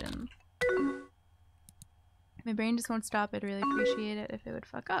occasion? My brain just won't stop. I'd really appreciate it if it would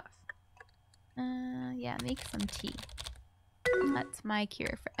fuck off. Yeah, make some tea. That's my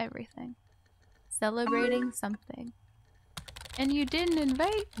cure for everything. Celebrating something. And you didn't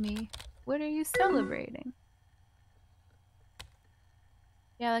invite me. What are you celebrating?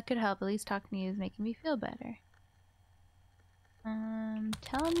 Yeah, that could help. At least talking to you is making me feel better.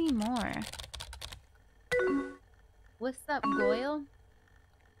 Tell me more. What's up, Goyle?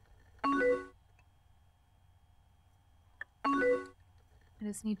 I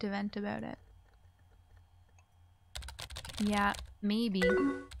just need to vent about it. Yeah, maybe.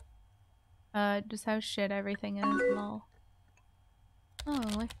 Just how shit everything is, lol. Oh,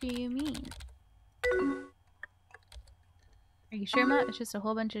 what do you mean? Are you sure, Matt? It's just a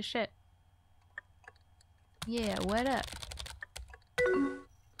whole bunch of shit. Yeah, what up? Do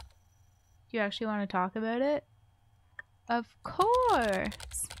you actually want to talk about it? Of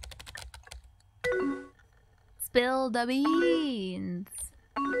course! Spill the beans!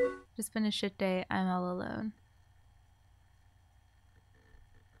 Just been a shit day. I'm all alone.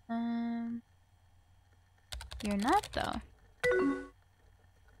 You're not, though.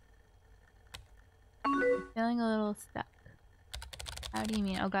 I'm feeling a little stuck. How do you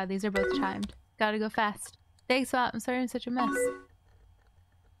mean? Oh god, these are both chimed. Gotta go fast. Thanks, Bob. I'm sorry I'm such a mess.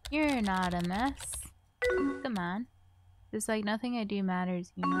 You're not a mess. Come on. Just like nothing I do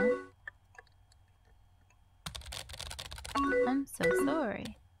matters, you know? I'm so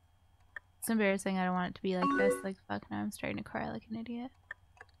sorry. It's embarrassing. I don't want it to be like this. Like, fuck, now I'm starting to cry like an idiot.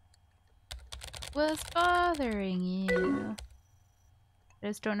 What's bothering you? I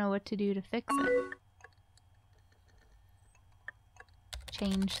just don't know what to do to fix it.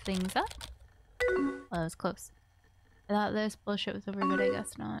 Change things up? Well, that was close. I thought this bullshit was over, but I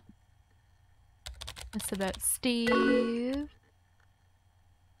guess not. It's about Steve.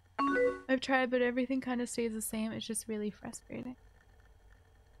 I've tried, but everything kind of stays the same. It's just really frustrating.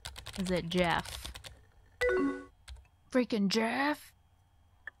 Is it Jeff? Freaking Jeff!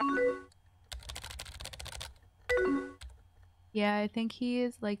 Yeah, I think he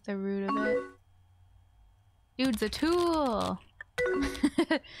is like the root of it. Dude's a tool!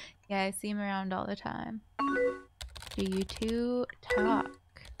 Yeah, I see him around all the time. Do you two talk?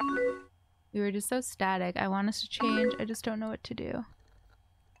 We were just so static. I want us to change. I just don't know what to do.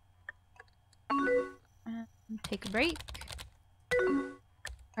 Take a break.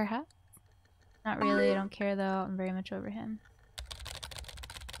 Perhaps? Not really. I don't care though. I'm very much over him.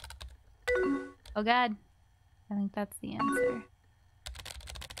 Oh god. I think that's the answer.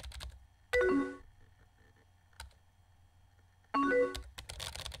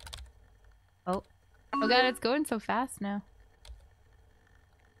 Oh. Oh god, it's going so fast now.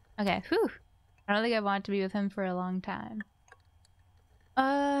 Okay, whew. I don't think I want to be with him for a long time.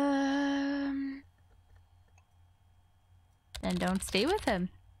 Then don't stay with him.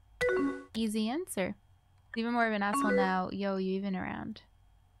 Easy answer. Even more of an asshole now. Yo, you even around?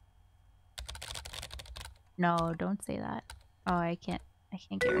 No, don't say that. Oh, I can't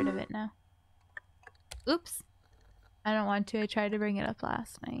get rid of it now. Oops. I don't want to. I tried to bring it up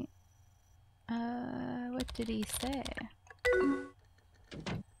last night. What did he say?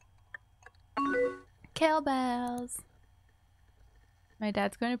 Cowbells. My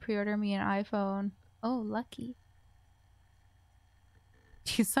dad's going to pre-order me an iPhone. Oh, lucky.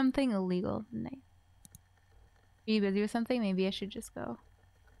 Do something illegal tonight. Are you busy with something? Maybe I should just go.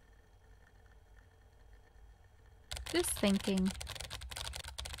 Just thinking.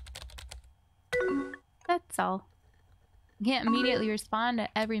 That's all. I can't immediately respond to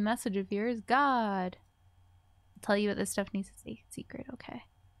every message of yours. God. I'll tell you what this stuff needs to stay secret, okay?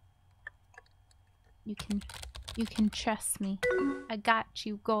 You can trust me. I got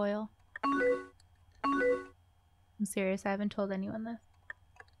you, Goyle. I'm serious, I haven't told anyone this.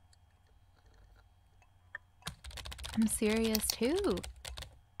 I'm serious too.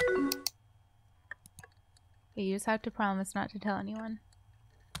 Okay, you just have to promise not to tell anyone.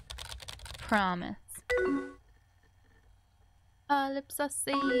 Promise. Our lips are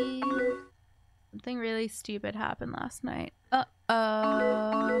sealed. Something really stupid happened last night.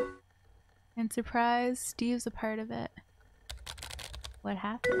 Uh-oh. And surprise, Steve's a part of it. What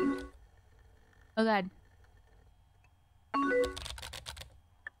happened? Oh god.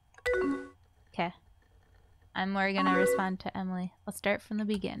 Okay. I'm more gonna respond to Emily. I'll start from the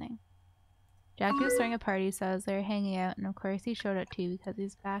beginning. Jackie was throwing a party, so I was there hanging out, and of course he showed up too because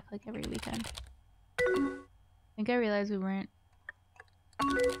he's back like every weekend. I think I realized we weren't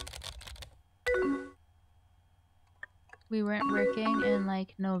working in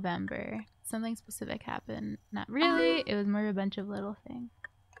like November. Something specific happened. Not really, it was more a bunch of little things.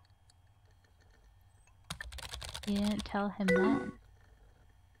 You didn't tell him then.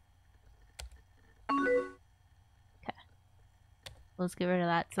 Okay. Let's get rid of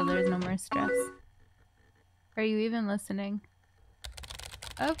that so there's no more stress. Are you even listening?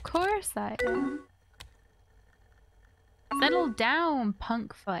 Of course I am. Settle down,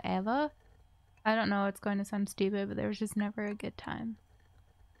 punk forever. I don't know, it's going to sound stupid, but there was just never a good time.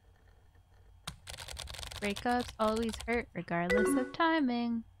 Breakups always hurt, regardless of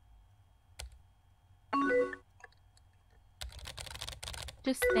timing.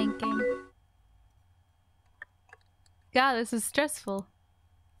 Just thinking. God, this is stressful.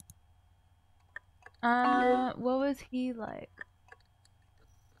 What was he like?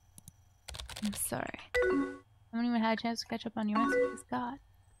 I'm sorry. I haven't even had a chance to catch up on your messages. God.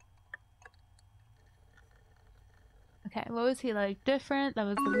 Okay, what was he like? Different? That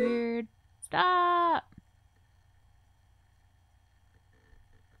was the weird. Stop!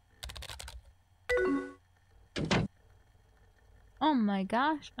 Oh my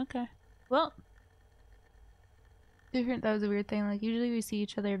gosh. Okay. Well. Different, that was a weird thing. Like, usually we see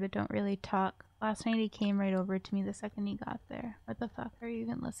each other but don't really talk. Last night he came right over to me the second he got there. What the fuck? Are you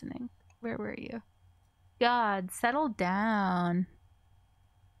even listening? Where were you? God, settle down.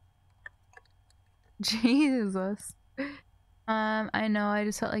 Jesus. I know, I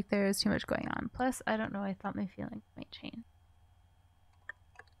just felt like there was too much going on. Plus, I don't know, I thought my feelings might change.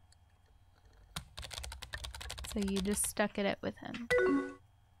 So you just stuck it with him.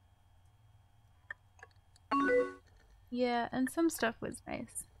 Yeah, and some stuff was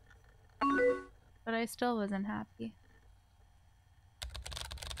nice. But I still wasn't happy.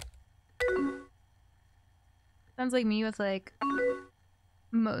 Sounds like me with like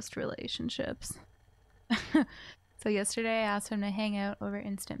most relationships. So yesterday I asked him to hang out over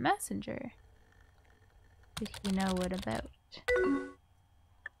Instant Messenger. Did he know what about?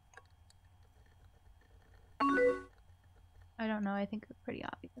 I don't know, I think it's pretty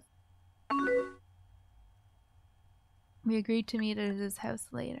obvious. We agreed to meet at his house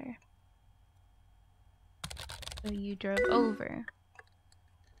later. So you drove over.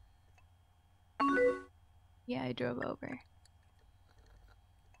 Yeah, I drove over.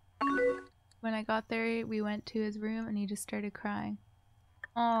 When I got there, we went to his room and he just started crying.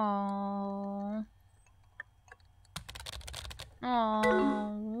 Aww.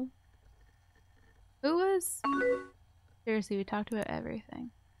 Aww. Who was... Seriously, we talked about everything.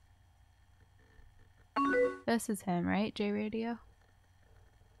 This is him, right? J Radio?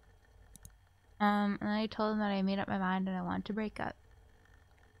 And I told him that I made up my mind and I wanted to break up.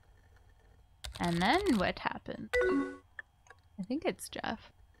 And then what happened? I think it's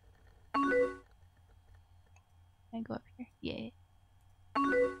Jeff. Can I go up here? Yeah.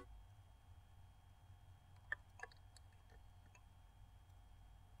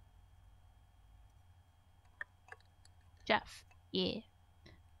 Jeff. Yeah.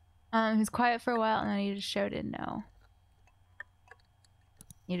 He was quiet for a while and then he just shouted no.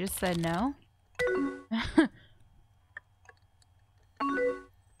 You just said no?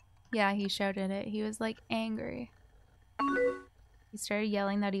 Yeah, he shouted it. He was like angry. He started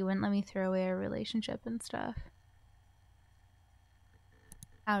yelling that he wouldn't let me throw away our relationship and stuff.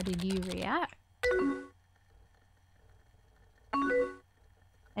 How did you react? I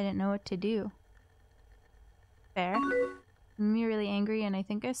didn't know what to do. Fair. Made me really angry and I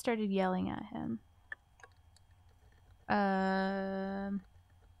think I started yelling at him. That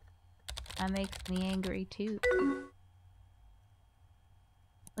makes me angry too.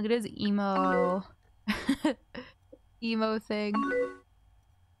 Look at his emo emo thing.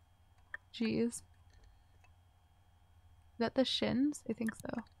 Jeez. Is that the shins? I think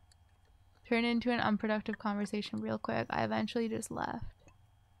so. Turned into an unproductive conversation real quick. I eventually just left.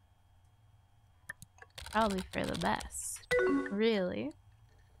 Probably for the best. Really?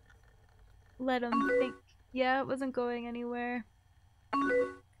 Let him think. Yeah, it wasn't going anywhere.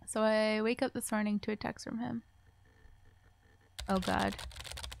 So I wake up this morning to a text from him. Oh god.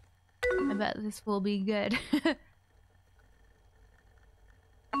 I bet this will be good.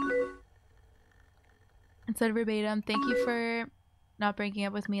 It said verbatim, "Thank you for not breaking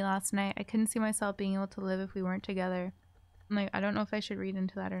up with me last night. I couldn't see myself being able to live if we weren't together." I'm like, I don't know if I should read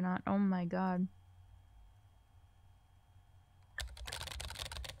into that or not. Oh my god.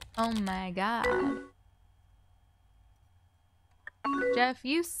 Oh my god. Jeff,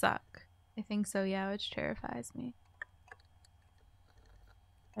 you suck. I think so, yeah, which terrifies me.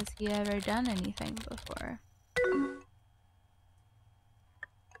 Has he ever done anything before?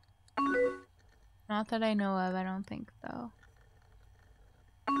 Not that I know of, I don't think so.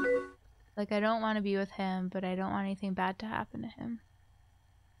 Like, I don't want to be with him, but I don't want anything bad to happen to him.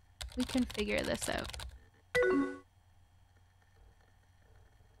 We can figure this out.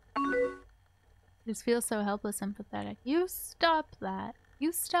 I just feel so helpless and pathetic. You stop that.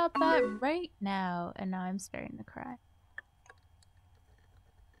 You stop that right now. And now I'm starting to cry.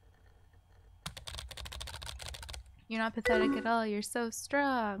 You're not pathetic at all. You're so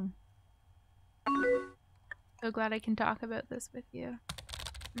strong. So glad I can talk about this with you.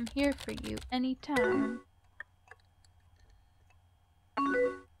 I'm here for you anytime.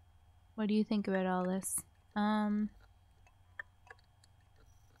 What do you think about all this?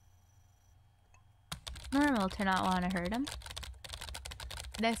 Normal to not want to hurt him.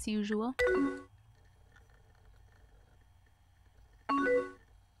 That's usual.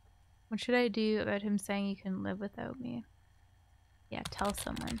 What should I do about him saying he can live without me? Yeah, tell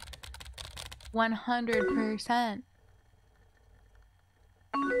someone. 100%.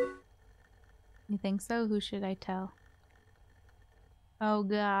 You think so? Who should I tell? Oh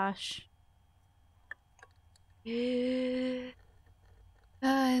gosh. His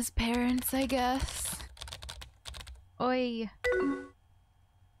parents, I guess. Oi.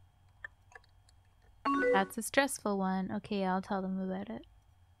 That's a stressful one. Okay, I'll tell them about it.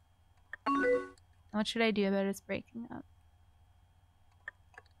 What should I do about us breaking up?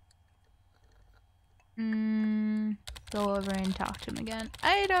 Go over and talk to him again.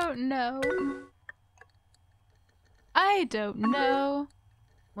 I don't know. I don't know.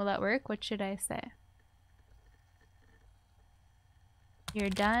 Will that work? What should I say? You're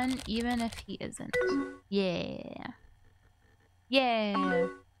done even if he isn't. Yeah. Yeah.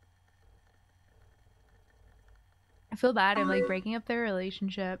 I feel bad. I'm like breaking up their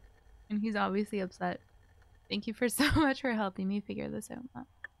relationship, and he's obviously upset. Thank you for so much for helping me figure this out, Mom.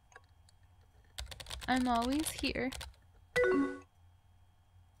 I'm always here.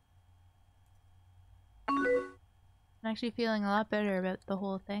 I'm actually feeling a lot better about the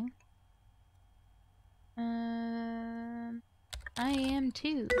whole thing. I am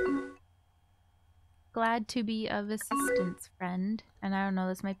too. Glad to be of assistance, friend. And I don't know,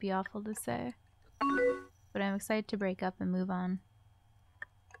 this might be awful to say, but I'm excited to break up and move on.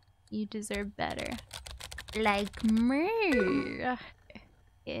 You deserve better. Like me.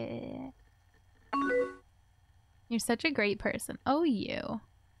 Yeah. You're such a great person. Oh, you.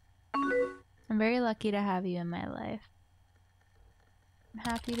 I'm very lucky to have you in my life.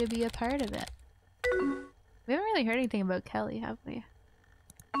 I'm happy to be a part of it. We haven't really heard anything about Kelly, have we?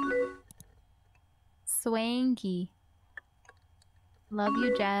 Swanky. Love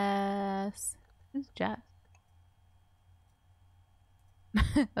you, Jess. Who's Jess?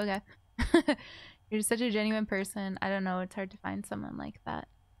 Okay. You're just such a genuine person. I don't know, it's hard to find someone like that.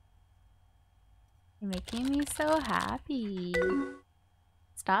 You're making me so happy.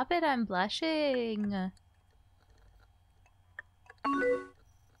 Stop it, I'm blushing.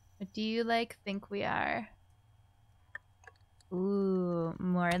 What do you think we are? Ooh,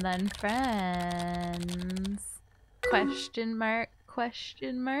 more than friends. Question mark,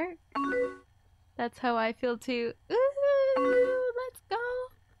 question mark. That's how I feel too. Ooh, let's go.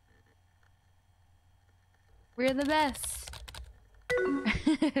 We're the best.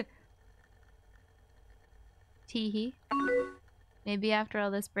 Teehee. Maybe after all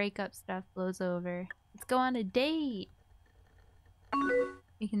this breakup stuff blows over, let's go on a date.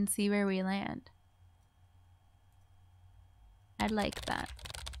 We can see where we land. I'd like that.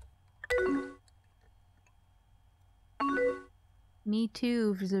 Me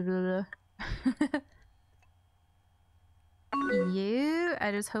too. You?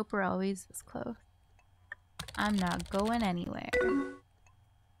 I just hope we're always this close. I'm not going anywhere.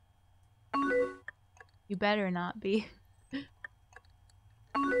 You better not be.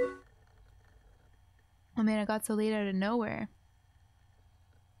 I mean, I got so late out of nowhere.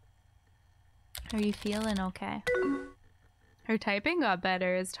 Are you feeling okay? Her typing got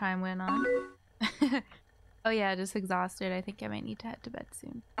better as time went on. Oh yeah, just exhausted. I think I might need to head to bed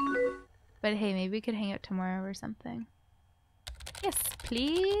soon. But hey, maybe we could hang out tomorrow or something. Yes,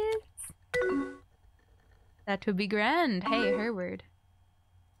 please. That would be grand. Hey, her word.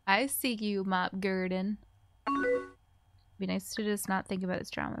 I see you, Mop Gurdon. Be nice to just not think about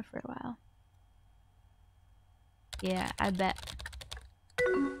this drama for a while. Yeah, I bet.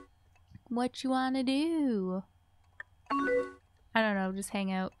 What you wanna do? I don't know, just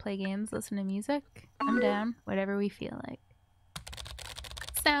hang out, play games, listen to music. I'm down. Whatever we feel like.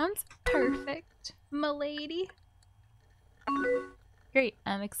 Sounds perfect, m'lady. Great,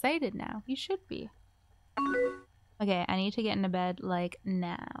 I'm excited now. You should be. Okay, I need to get into bed,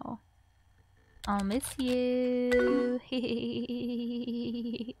 now. I'll miss you.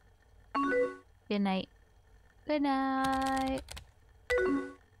 Good night. Good night.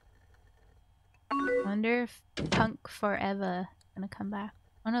 Wonder if Punk Forever is gonna come back.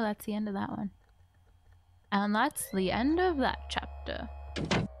 Oh no, that's the end of that one. And that's the end of that chapter.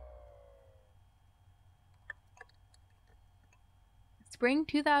 Spring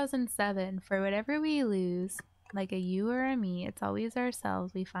 2007. For whatever we lose, like a you or a me, it's always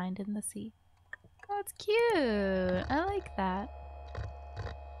ourselves we find in the sea. Oh, it's cute. I like that.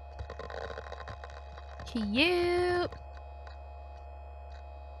 Cute.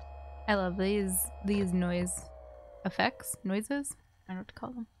 I love these noise effects, noises. I don't know what to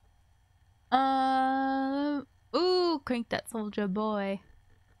call them. Ooh, crank that soldier boy.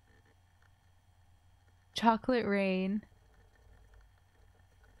 Chocolate rain.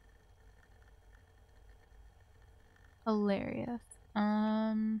 Hilarious.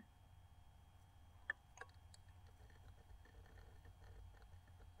 I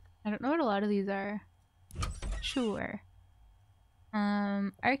don't know what a lot of these are. Sure.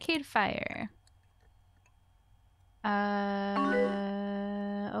 Arcade Fire. Oh,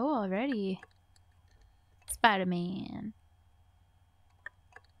 already. Spider-Man.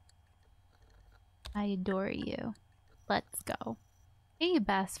 I adore you. Let's go. Hey,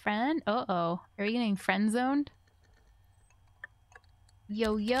 best friend. Uh-oh. Are we getting friend zoned?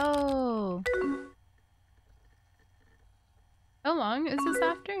 Yo, yo. How long is this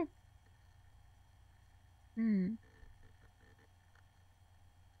after?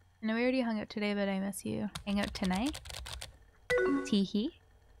 I know we already hung out today, but I miss you. Hang out tonight? Teehee.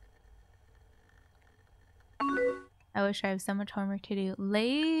 I wish I have so much homework to do.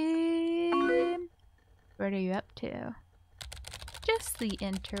 Lame. What are you up to? Just the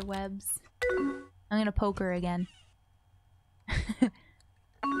interwebs. I'm gonna poke her again.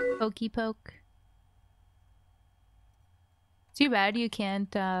 Pokey poke. Too bad you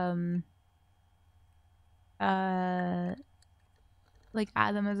can't like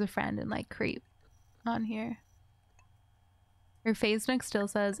add them as a friend and like creep on here. Her Facebook still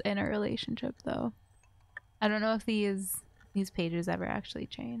says in a relationship though. I don't know if these pages ever actually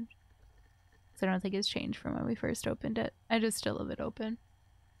change. So I don't think it's changed from when we first opened it. I just still leave it open.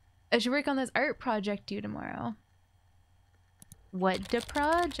 I should work on this art project due tomorrow. What the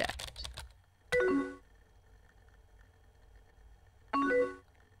project?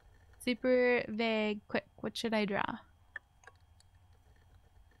 Super vague. Quick, what should I draw?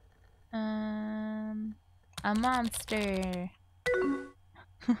 A monster.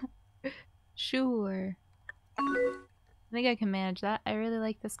 Sure. I think I can manage that. I really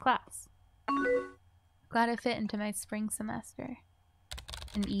like this class. Glad it fit into my spring semester.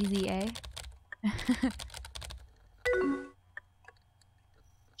 An easy A.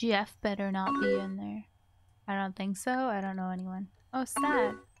 Jeff better not be in there. I don't think so. I don't know anyone. Oh,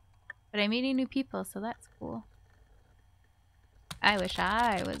 sad. But I'm meeting new people, so that's cool. I wish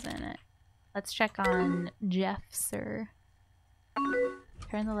I was in it. Let's check on Jeff, sir.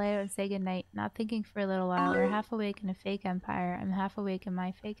 Turn the light out and say goodnight. Not thinking for a little while. We're half awake in a fake empire. I'm half awake in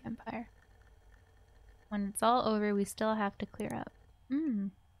my fake empire. When it's all over, we still have to clear up.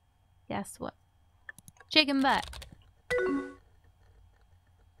 Guess what? Chicken butt.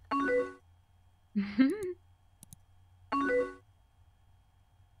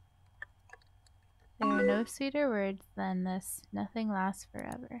 There are no sweeter words than this. Nothing lasts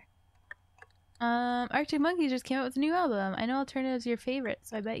forever. Arctic Monkeys just came out with a new album. I know Alternative's your favorite,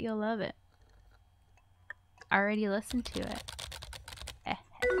 so I bet you'll love it. Already listened to it.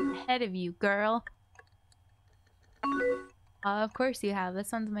 Ahead of you, girl. Of course you have.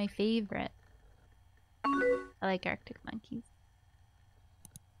 This one's my favorite. I like Arctic Monkeys.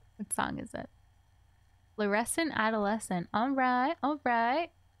 What song is it? Fluorescent Adolescent. Alright,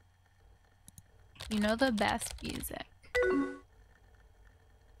 alright. You know the best music.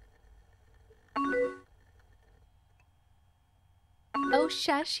 Oh,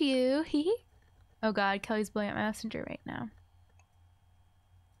 shush you. Hee. Oh god, Kelly's blowing up my messenger right now.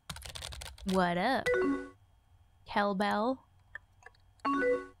 What up? Kelbell?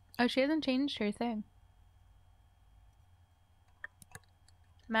 Oh, she hasn't changed her thing.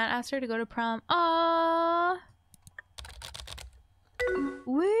 Matt asked her to go to prom. Aww!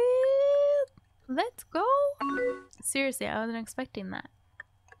 Woo! Let's go! Seriously, I wasn't expecting that.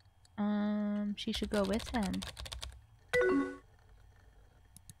 She should go with him.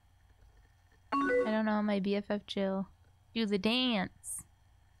 I don't know, my BFF Jill. Do the dance.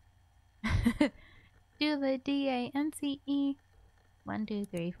 Do the D-A-N-C-E. 1, 2,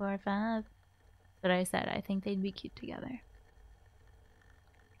 3, 4, 5. But I said I think they'd be cute together.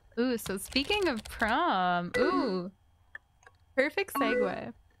 Ooh, so speaking of prom. Ooh. Perfect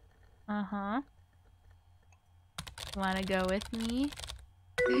segue. Uh-huh. Wanna go with me?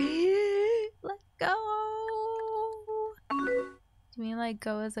 Let's go! Do we like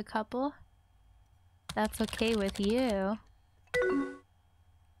go as a couple? That's okay with you.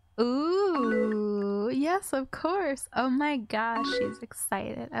 Ooh, yes, of course. Oh my gosh, she's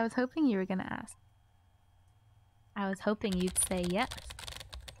excited. I was hoping you were gonna ask. I was hoping you'd say yes.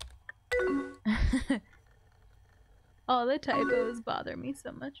 All the typos bother me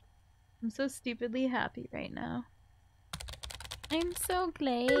so much. I'm so stupidly happy right now. I'm so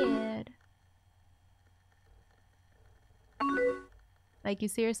glad. Like, you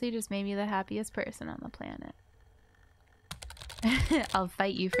seriously just made me the happiest person on the planet. I'll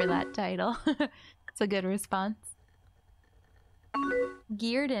fight you for that title. It's a good response.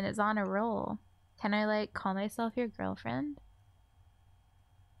 Gearden is on a roll. Can I, like, call myself your girlfriend?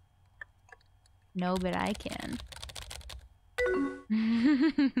 No, but I can.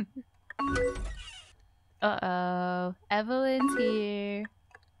 Uh-oh. Evelyn's here.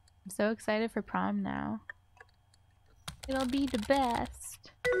 I'm so excited for prom now. It'll be the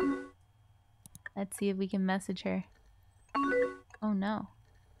best. Let's see if we can message her. Oh no.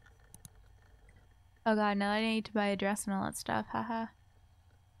 Oh god, now I need to buy a dress and all that stuff. Haha.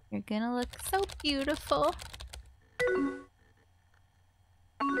 You're gonna look so beautiful.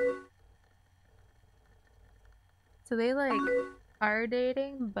 So they like are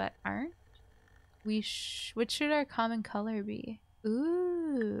dating but aren't? What should our common color be?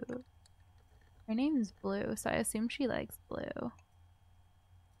 Ooh. Her name's Blue, so I assume she likes blue.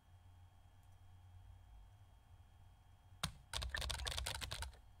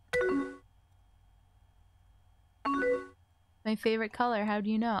 My favorite color, how do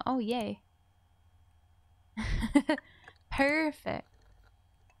you know? Oh, yay. Perfect.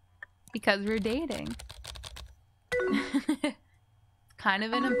 Because we're dating. It's kind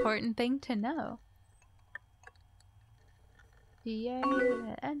of an important thing to know.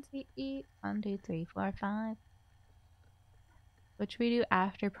 D-A-N-C-E 1, 2, 3, 4, 5. What should we do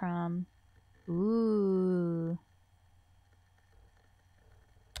after prom? Ooh.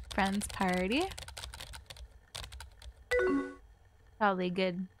 Friends party. Probably a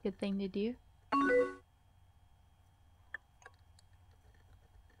good thing to do.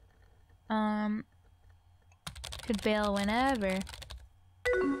 Could bail whenever.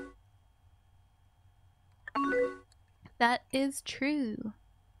 That is true.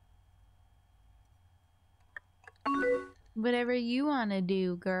 Whatever you want to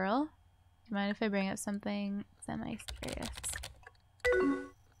do, girl. Do you mind if I bring up something semi-serious?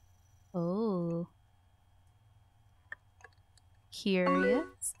 Oh.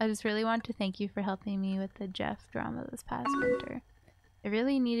 Curious? I just really want to thank you for helping me with the Jeff drama this past winter. I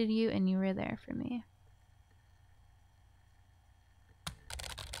really needed you and you were there for me.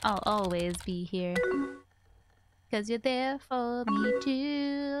 I'll always be here. 'Cause you're there for me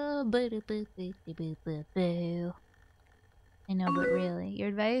too. I know, but really, your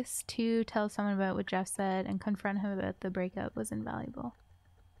advice to tell someone about what Jeff said and confront him about the breakup was invaluable.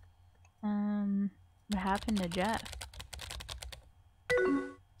 What happened to Jeff?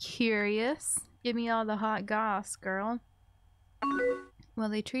 Curious? Give me all the hot goss, girl. Well,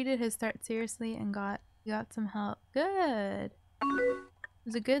 they treated his threat seriously and got some help. Good. It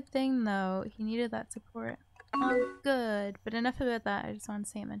was a good thing, though. He needed that support. Oh, good. But enough about that. I just want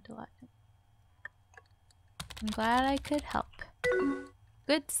to say it meant a lot to me. I'm glad I could help.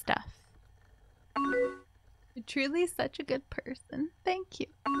 Good stuff. You're truly such a good person. Thank you.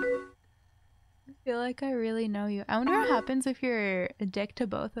 I feel like I really know you. I wonder what happens if you're a dick to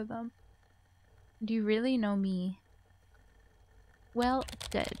both of them. Do you really know me? Well,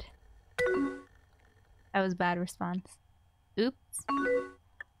 good. That was a bad response. Oops.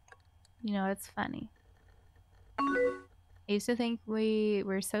 You know, it's funny. I used to think we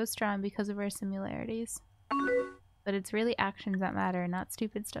were so strong because of our similarities. But it's really actions that matter, not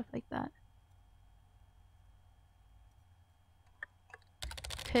stupid stuff like that.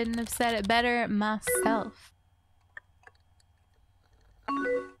 Couldn't have said it better myself.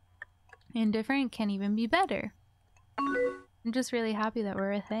 Indifferent can even be better. I'm just really happy that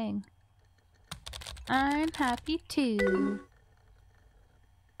we're a thing. I'm happy too.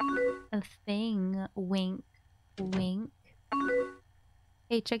 A thing. Wink. Wink.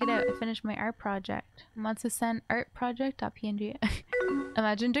 Hey, check it out. I finished my art project. Wants to send art project.png.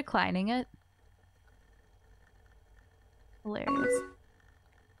 Imagine declining it. Hilarious.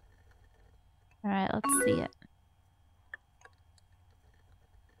 Alright, let's see it.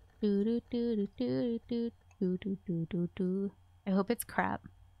 I hope it's crap.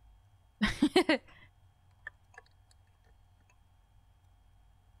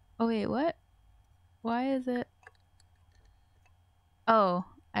 Oh wait, what? Why is it? Oh,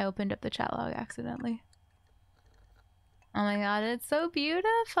 I opened up the chat log accidentally. Oh my god, it's so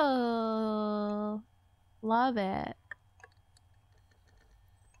beautiful. Love it.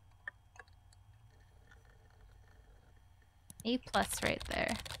 A+ right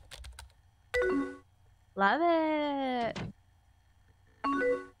there. Love it.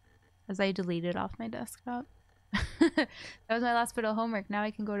 As I deleted off my desktop. That was my last bit of homework. Now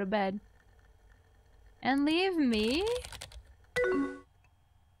I can go to bed. And leave me?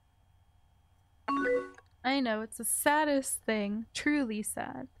 I know, it's the saddest thing. Truly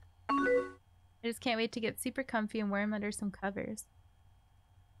sad. I just can't wait to get super comfy and warm under some covers.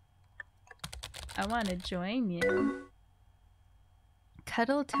 I want to join you.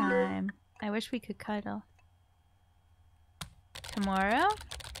 Cuddle time. I wish we could cuddle. Tomorrow?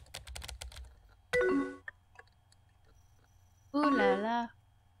 Ooh la la.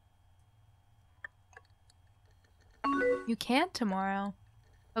 You can't tomorrow.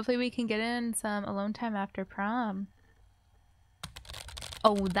 Hopefully we can get in some alone time after prom.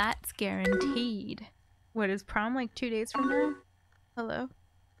 Oh, that's guaranteed. What, is prom like 2 days from now? Hello?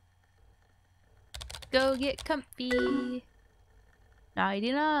 Go get comfy.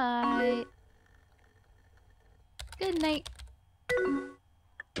 Nighty night. Good night.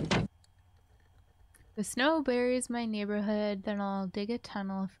 The snow buries my neighborhood, then I'll dig a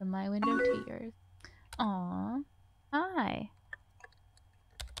tunnel from my window to yours. Aww. Hi.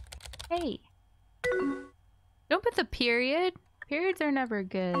 Hey. Don't put the period. Periods are never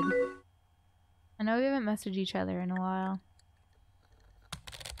good. I know we haven't messaged each other in a while.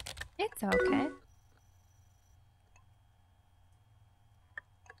 It's okay.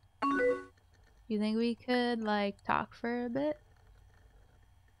 Do you think we could, like, talk for a bit?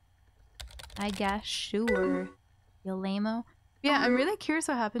 I guess, sure. You lame-o. Yeah, I'm really curious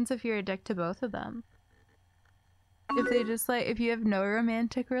what happens if you're a dick to both of them. If they just, like, if you have no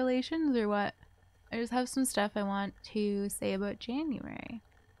romantic relations or what. I just have some stuff I want to say about January.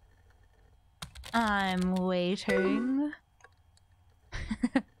 I'm waiting.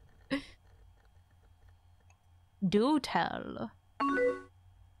 Do tell.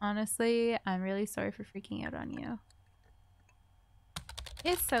 Honestly, I'm really sorry for freaking out on you.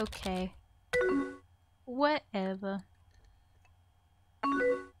 It's okay. Whatever.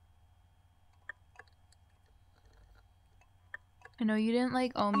 I know you didn't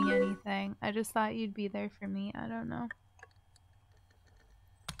like owe me anything. I just thought you'd be there for me. I don't know.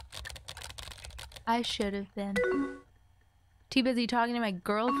 I should have been. Too busy talking to my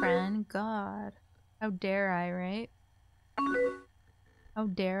girlfriend. God. How dare I, right? How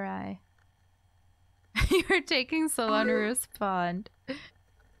dare I? You were taking so long to respond.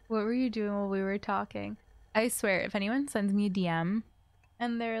 What were you doing while we were talking? I swear, if anyone sends me a DM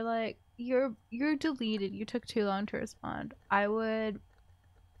and they're like, you're deleted, you took too long to respond, I don't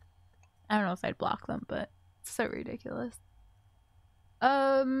know if I'd block them, but it's so ridiculous.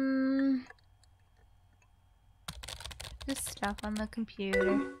 Just stuff on the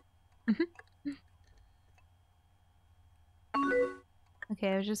computer.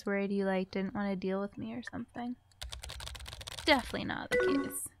 Okay, I was just worried you like didn't want to deal with me or something. Definitely not the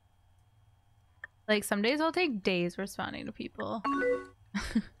case. Like, some days I'll take days responding to people.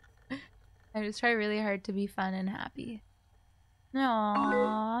 I just try really hard to be fun and happy.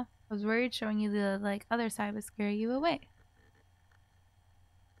 Aww. I was worried showing you the, like, other side would scare you away.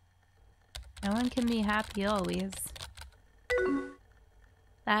 No one can be happy always.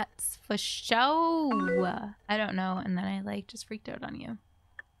 That's for sure. I don't know, and then I, like, just freaked out on you.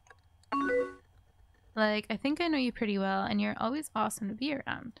 Like, I think I know you pretty well, and you're always awesome to be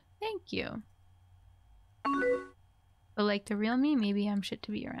around. Thank you. But like the real me, maybe I'm shit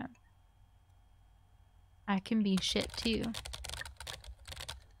to be around. I can be shit too.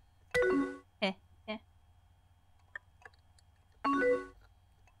 Eh, eh.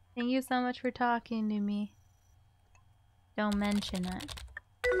 Thank you so much for talking to me. Don't mention it.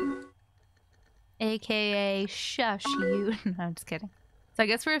 AKA shush you. No, I'm just kidding. So I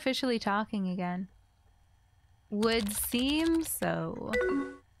guess we're officially talking again. Would seem so.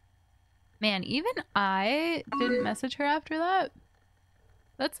 Man, even I didn't message her after that.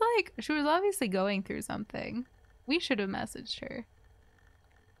 That's like, she was obviously going through something. We should have messaged her.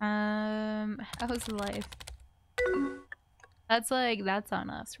 How's life? That's like, that's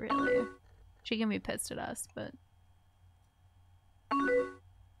on us, really. She can be pissed at us, but...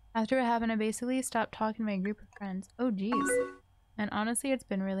 After what happened, I basically stopped talking to my group of friends. Oh, geez. And honestly, it's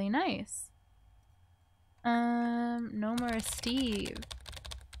been really nice. No more Steve.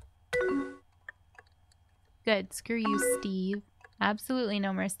 Good. Screw you, Steve. Absolutely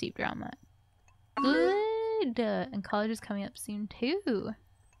no more Steve drama. Good. And college is coming up soon, too.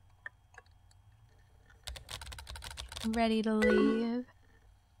 Ready to leave.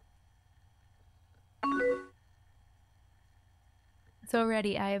 So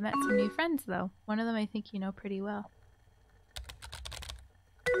ready. I have met some new friends, though. One of them I think you know pretty well.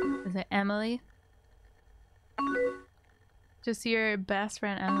 Is it Emily? Just your best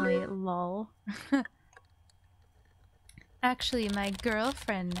friend, Emily. Lol. Actually, my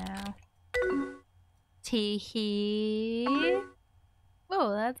girlfriend now. Teehee.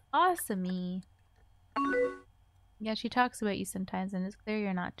 Whoa, that's awesome-y. Yeah, she talks about you sometimes, and it's clear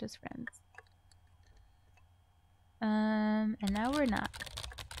you're not just friends. And now we're not.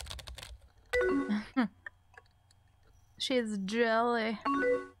 She's jelly.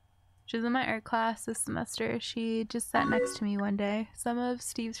 She's in my art class this semester. She just sat next to me one day. Some of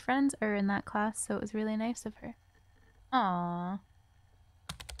Steve's friends are in that class, so it was really nice of her. Aww.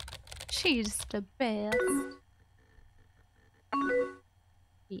 She's the best.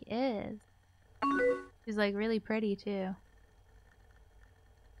 She is. She's like really pretty too.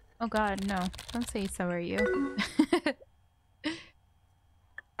 Oh god, no. Don't say so are you.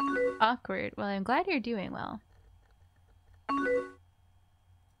 Awkward. Well, I'm glad you're doing well.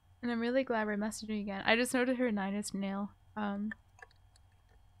 And I'm really glad we're messaging again. I just noted her 9 Inch Nail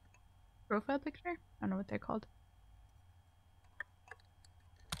profile picture? I don't know what they're called.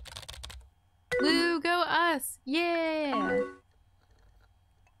 Woo, go us! Yeah!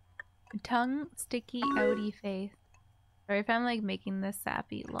 Tongue sticky outy face. Sorry if I'm like making this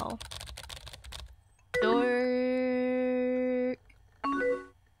sappy, lol. Dork.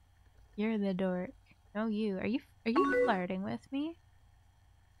 You're the dork. No, you. Are you flirting with me?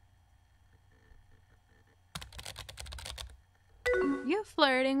 you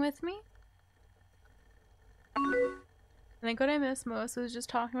flirting with me? I think what I missed most was just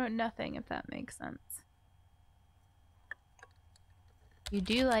talking about nothing, if that makes sense. You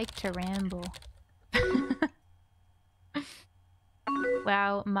do like to ramble.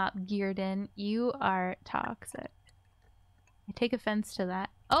 Wow, Mop Gearden, you are toxic. I take offense to that.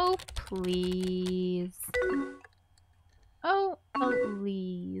 Oh, please. Oh,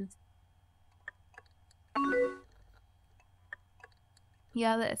 please.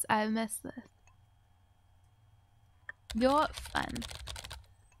 Yeah, I missed this. You're fun.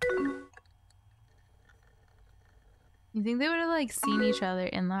 You think they would have like seen each other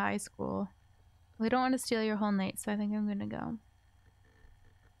in the high school? We don't want to steal your whole night, so I think I'm gonna go.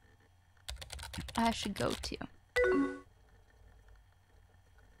 I should go too.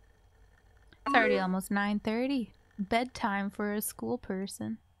 It's already almost 9:30. Bedtime for a school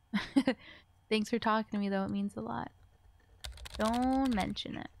person. Thanks for talking to me though, it means a lot. Don't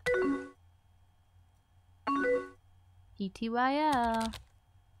mention it. PTYL.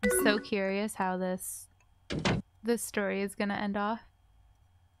 I'm so curious how this story is gonna end off.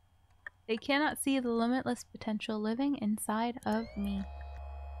 They cannot see the limitless potential living inside of me.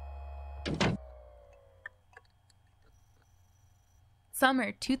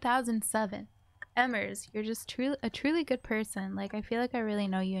 Summer 2007. Emmers, you're just a truly good person. Like, I feel like I really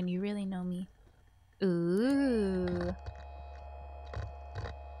know you and you really know me. Ooh.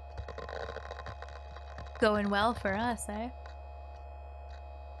 Going well for us, eh?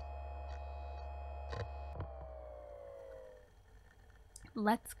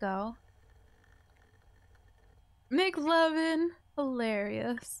 Let's go. McLovin.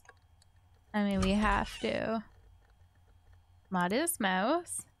 Hilarious. I mean, we have to. Modest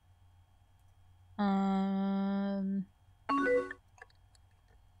Mouse.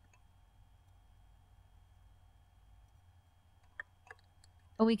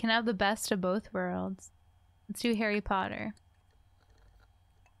 Oh, we can have the best of both worlds. Let's do Harry Potter.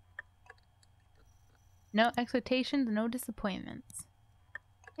 No expectations, no disappointments.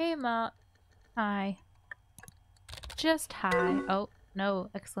 Hey, Ma. Hi. Just hi. Oh, no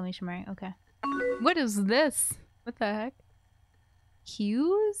exclamation mark. Okay. What is this? What the heck?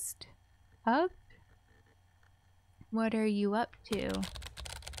 Accused? Hugged? What are you up to?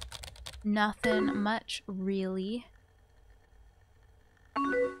 Nothing much, really.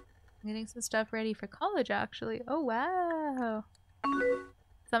 I'm getting some stuff ready for college, actually. Oh, wow.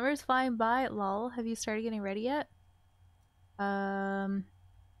 Summer's flying by, lol. Have you started getting ready yet? No.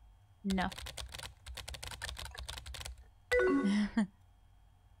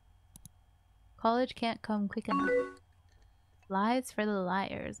 College can't come quick enough. Lies for the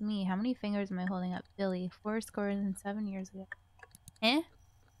liars. Me, how many fingers am I holding up? Billy, 4 scores and 7 years ago. Eh?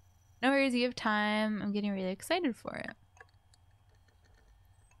 No worries, you have time. I'm getting really excited for it.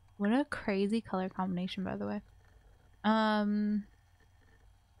 What a crazy color combination, by the way.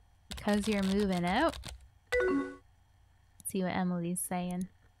 Because you're moving out. Let's see what Emily's saying.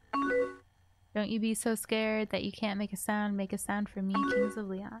 Don't you be so scared that you can't make a sound. Make a sound for me, Kings of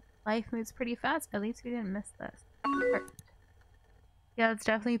Leon. Life moves pretty fast. At least we didn't miss this. Perfect. Yeah, it's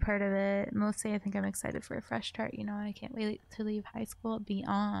definitely part of it. Mostly I think I'm excited for a fresh start. You know, I can't wait to leave high school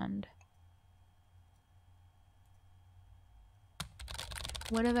beyond.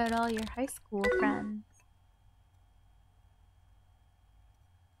 What about all your high school friends?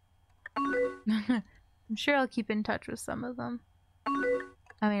 I'm sure I'll keep in touch with some of them.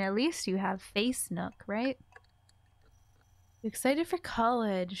 I mean, at least you have Face Nook, right? You excited for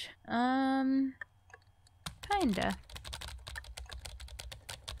college? Kinda.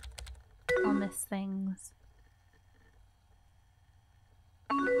 I'll miss things.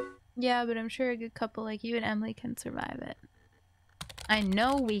 Yeah, but I'm sure a good couple like you and Emily can survive it. I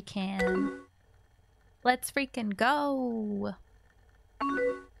know we can. Let's freaking go!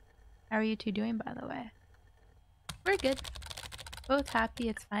 How are you two doing, by the way? We're good. Both happy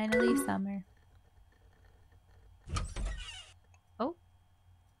it's finally summer. Oh?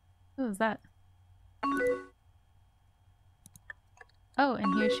 Who was that? Oh,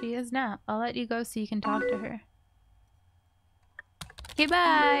 and here she is now. I'll let you go so you can talk to her. Okay,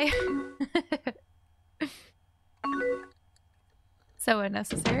 bye! So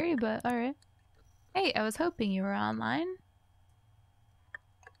unnecessary, but alright. Hey, I was hoping you were online.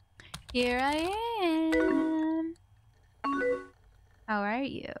 Here I am! How are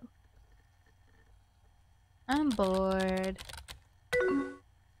you? I'm bored.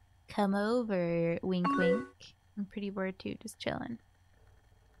 Come over, wink wink. I'm pretty bored too, just chilling.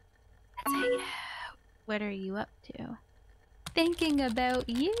 Let's hang out. What are you up to? Thinking about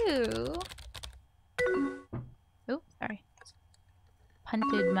you. Oh, sorry.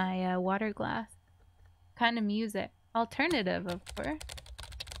 punted my water glass. Kind of music. Alternative, of course.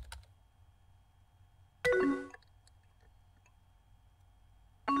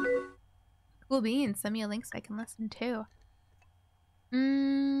 Cool beans. Send me a link so I can listen too.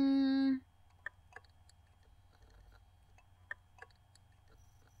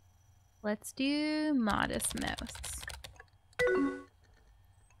 Let's do Modest Mouse.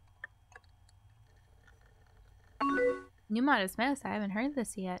 New Modest Mouse. I haven't heard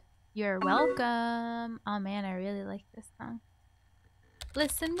this yet. You're welcome. Oh man, I really like this song.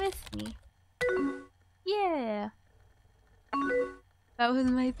 Listen with me. Yeah. That was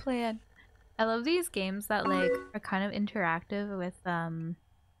my plan. I love these games that like are kind of interactive with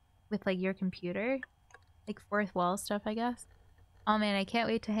like your computer. Like fourth wall stuff, I guess. Oh man, I can't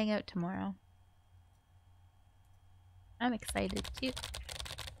wait to hang out tomorrow. I'm excited too.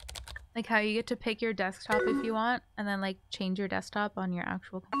 Like how you get to pick your desktop if you want, and then like change your desktop on your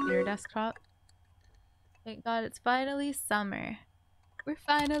actual computer desktop. Thank God it's finally summer. We're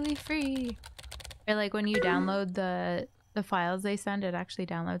finally free. Or like when you download the files they send, it actually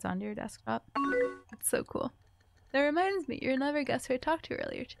downloads onto your desktop. It's so cool. That reminds me, you'll never guess who I talked to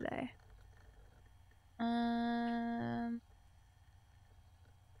earlier today.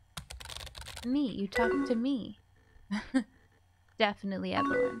 Me. You talked to me. Definitely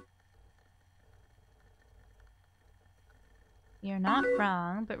Evelyn. You're not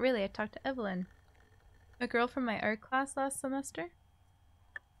wrong, but really I talked to Evelyn. A girl from my art class last semester.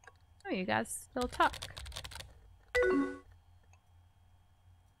 Oh, you guys still talk.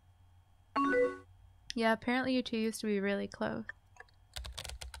 Yeah, apparently you two used to be really close.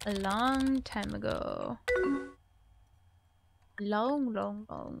 A long time ago.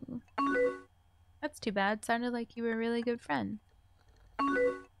 Long. That's too bad. Sounded like you were a really good friend.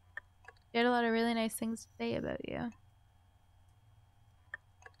 You had a lot of really nice things to say about you.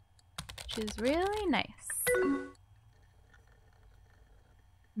 Which is really nice.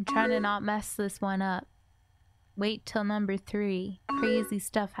 I'm trying to not mess this one up. Wait till number 3. Crazy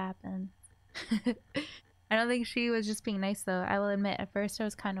stuff happens. I don't think she was just being nice though. I will admit, at first I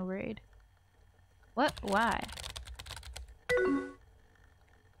was kind of worried. What? Why?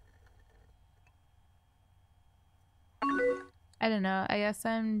 I don't know. I guess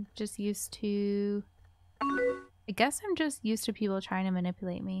I'm just used to people trying to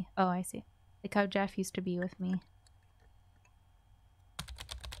manipulate me. Oh, I see. Like how Jeff used to be with me.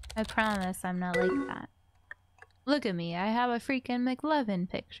 I promise I'm not like that. Look at me. I have a freaking McLovin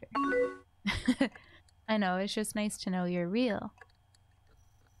picture. I know, it's just nice to know you're real.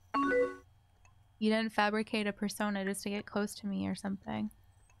 You didn't fabricate a persona just to get close to me or something.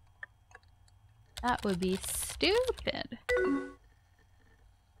 That would be stupid.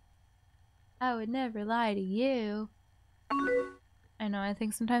 I would never lie to you. I know, I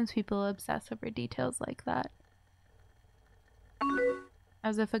think sometimes people obsess over details like that.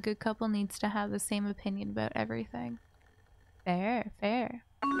 As if a good couple needs to have the same opinion about everything. Fair.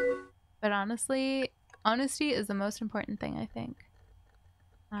 But honestly, honesty is the most important thing, I think.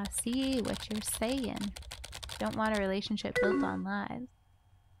 I see what you're saying. Don't want a relationship built on lies.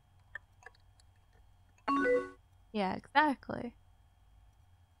 Yeah, exactly.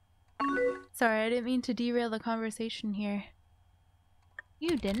 Sorry, I didn't mean to derail the conversation here.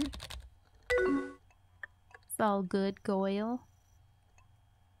 You didn't. It's all good, Goyle.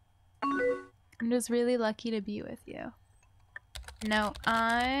 I'm just really lucky to be with you. No,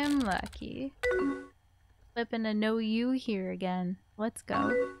 I'm lucky. Flipping to know you here again. Let's go.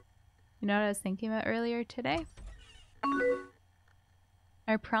 You know what I was thinking about earlier today?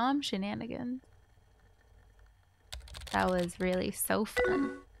 Our prom shenanigans. That was really so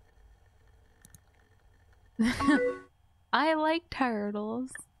fun. I like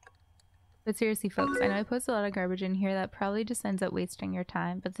turtles. But seriously, folks, I know I post a lot of garbage in here that probably just ends up wasting your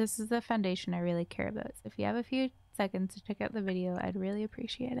time, but this is the foundation I really care about. So if you have a few seconds to check out the video, I'd really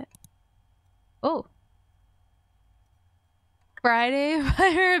appreciate it. Oh! Friday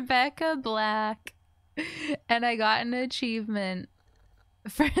by Rebecca Black. And I got an achievement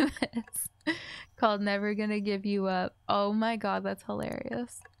for this called Never Gonna Give You Up. Oh my god, that's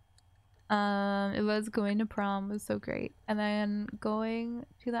hilarious. It was going to prom was so great, and then going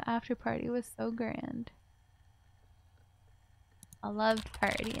to the after party was so grand. I loved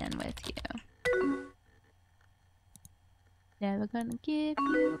partying with you. Never gonna give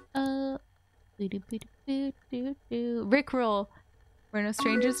you up. Rickroll. We're no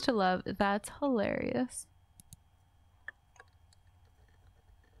strangers to love. That's hilarious.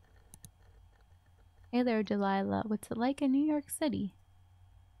 Hey there, Delilah. What's it like in New York City?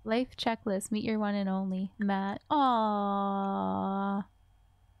 Life checklist. Meet your one and only. Matt. Aww.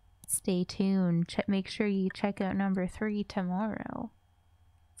 stay tuned. Make sure you check out number 3 tomorrow.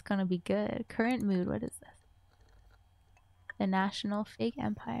 It's gonna be good. Current mood, what is this? The National Fake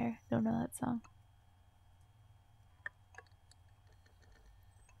Empire. Don't know that song.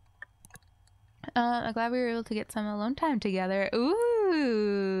 I'm glad we were able to get some alone time together.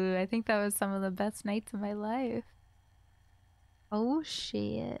 Ooh, I think that was some of the best nights of my life. Oh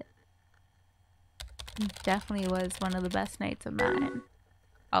shit. Definitely was one of the best nights of mine.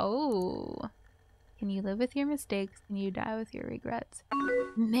 Oh. Can you live with your mistakes? Can you die with your regrets?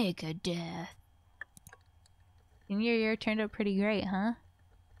 Mega death. And your year turned out pretty great, huh?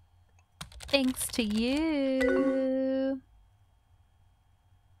 Thanks to you.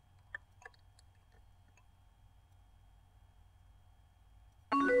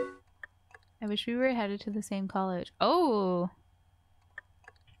 I wish we were headed to the same college. Oh!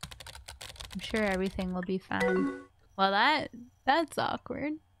 I'm sure everything will be fine. Well, that's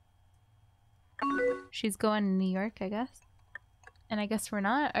awkward. She's going to New York, I guess. And I guess we're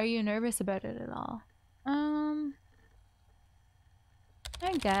not. Are you nervous about it at all?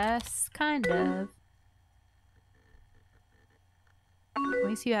 I guess. Kind of. At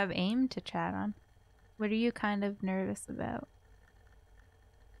least you have AIM to chat on. What are you kind of nervous about?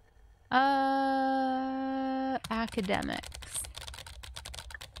 Academics.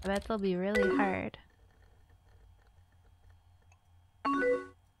 I bet they'll be really hard.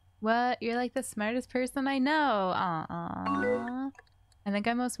 What? You're like the smartest person I know. Aww. I think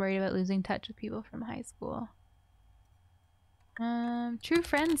I'm most worried about losing touch with people from high school. True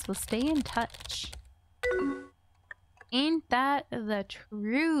friends will stay in touch. Ain't that the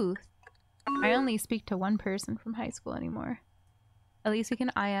truth? I only speak to one person from high school anymore. At least we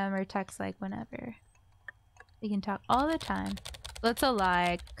can IM or text like whenever. We can talk all the time. That's a lie.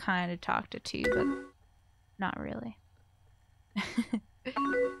 I kind of talk to 2, but not really. It's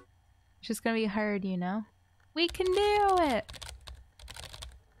just gonna be hard, you know? We can do it!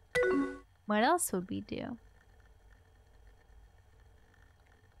 What else would we do?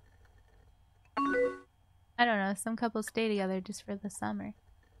 I don't know. Some couples stay together just for the summer.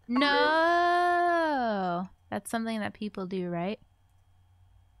 No! That's something that people do, right?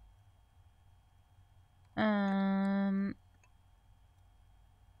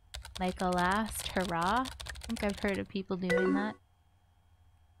 Like a last hurrah? I think I've heard of people doing that.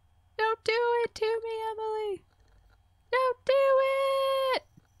 Don't do it to me, Emily! Don't do it!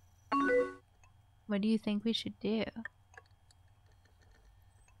 What do you think we should do?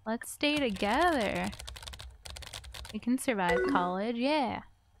 Let's stay together. We can survive college, yeah.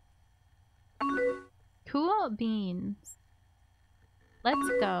 Cool beans.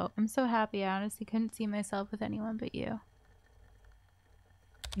 Let's go. I'm so happy. I honestly couldn't see myself with anyone but you.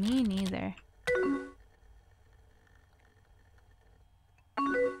 Me neither.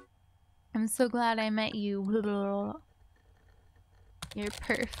 I'm so glad I met you. You're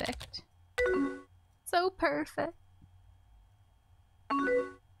perfect. So perfect.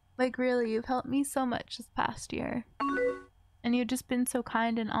 Like really, you've helped me so much this past year. And you've just been so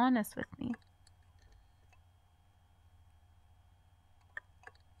kind and honest with me.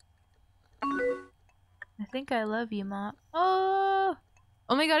 I think I love you, Mom. Oh!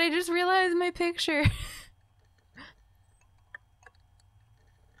 Oh my god, I just realized my picture.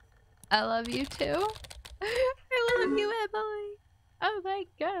 I love you too. I love you, Emily. Oh my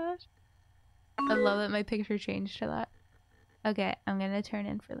gosh. I love that my picture changed to that. Okay, I'm gonna turn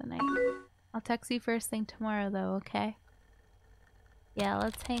in for the night. I'll text you first thing tomorrow though, okay? Yeah,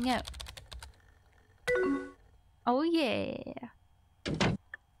 let's hang out. Oh yeah.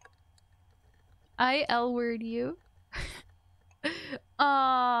 I L-word you.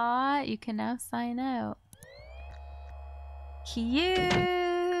 Aww, you can now sign out. Cute!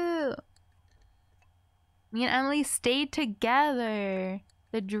 Me and Emily stayed together.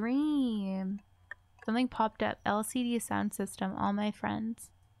 The dream. Something popped up. LCD sound system. All my friends.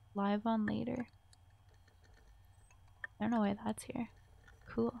 Live on later. I don't know why that's here.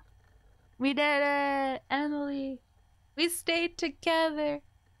 Cool. We did it! Emily! We stayed together!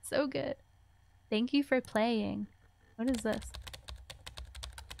 So good. Thank you for playing. What is this?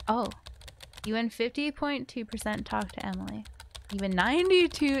 Oh. You and 50.2% talk to Emily. Even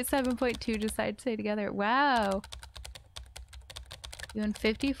 92.7.2 decide to stay together. Wow. You and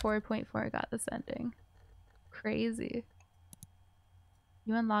 54.4 got this ending. Crazy.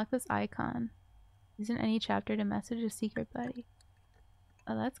 You unlock this icon. Using any chapter to message a secret buddy.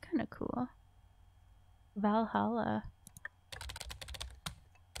 Oh, that's kind of cool. Valhalla.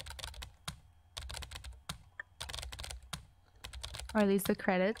 Or at least the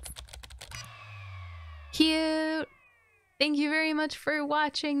credits. Cute! thank you very much for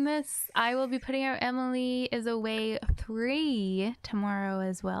watching this. I will be putting out Emily is Away 3 tomorrow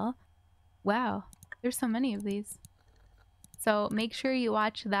as well. Wow, there's so many of these. So make sure you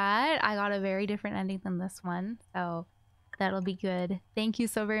watch that. I got a very different ending than this one, so that'll be good. Thank you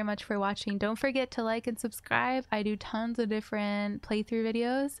so very much for watching. Don't forget to like and subscribe. I do tons of different playthrough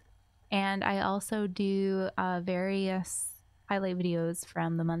videos, and I also do various highlight videos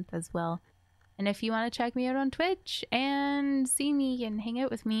from the month as well. And if you want to check me out on Twitch and see me and hang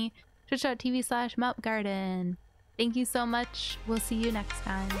out with me, twitch.tv/mopgarden. Thank you so much. We'll see you next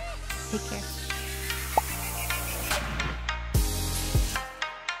time. Take care.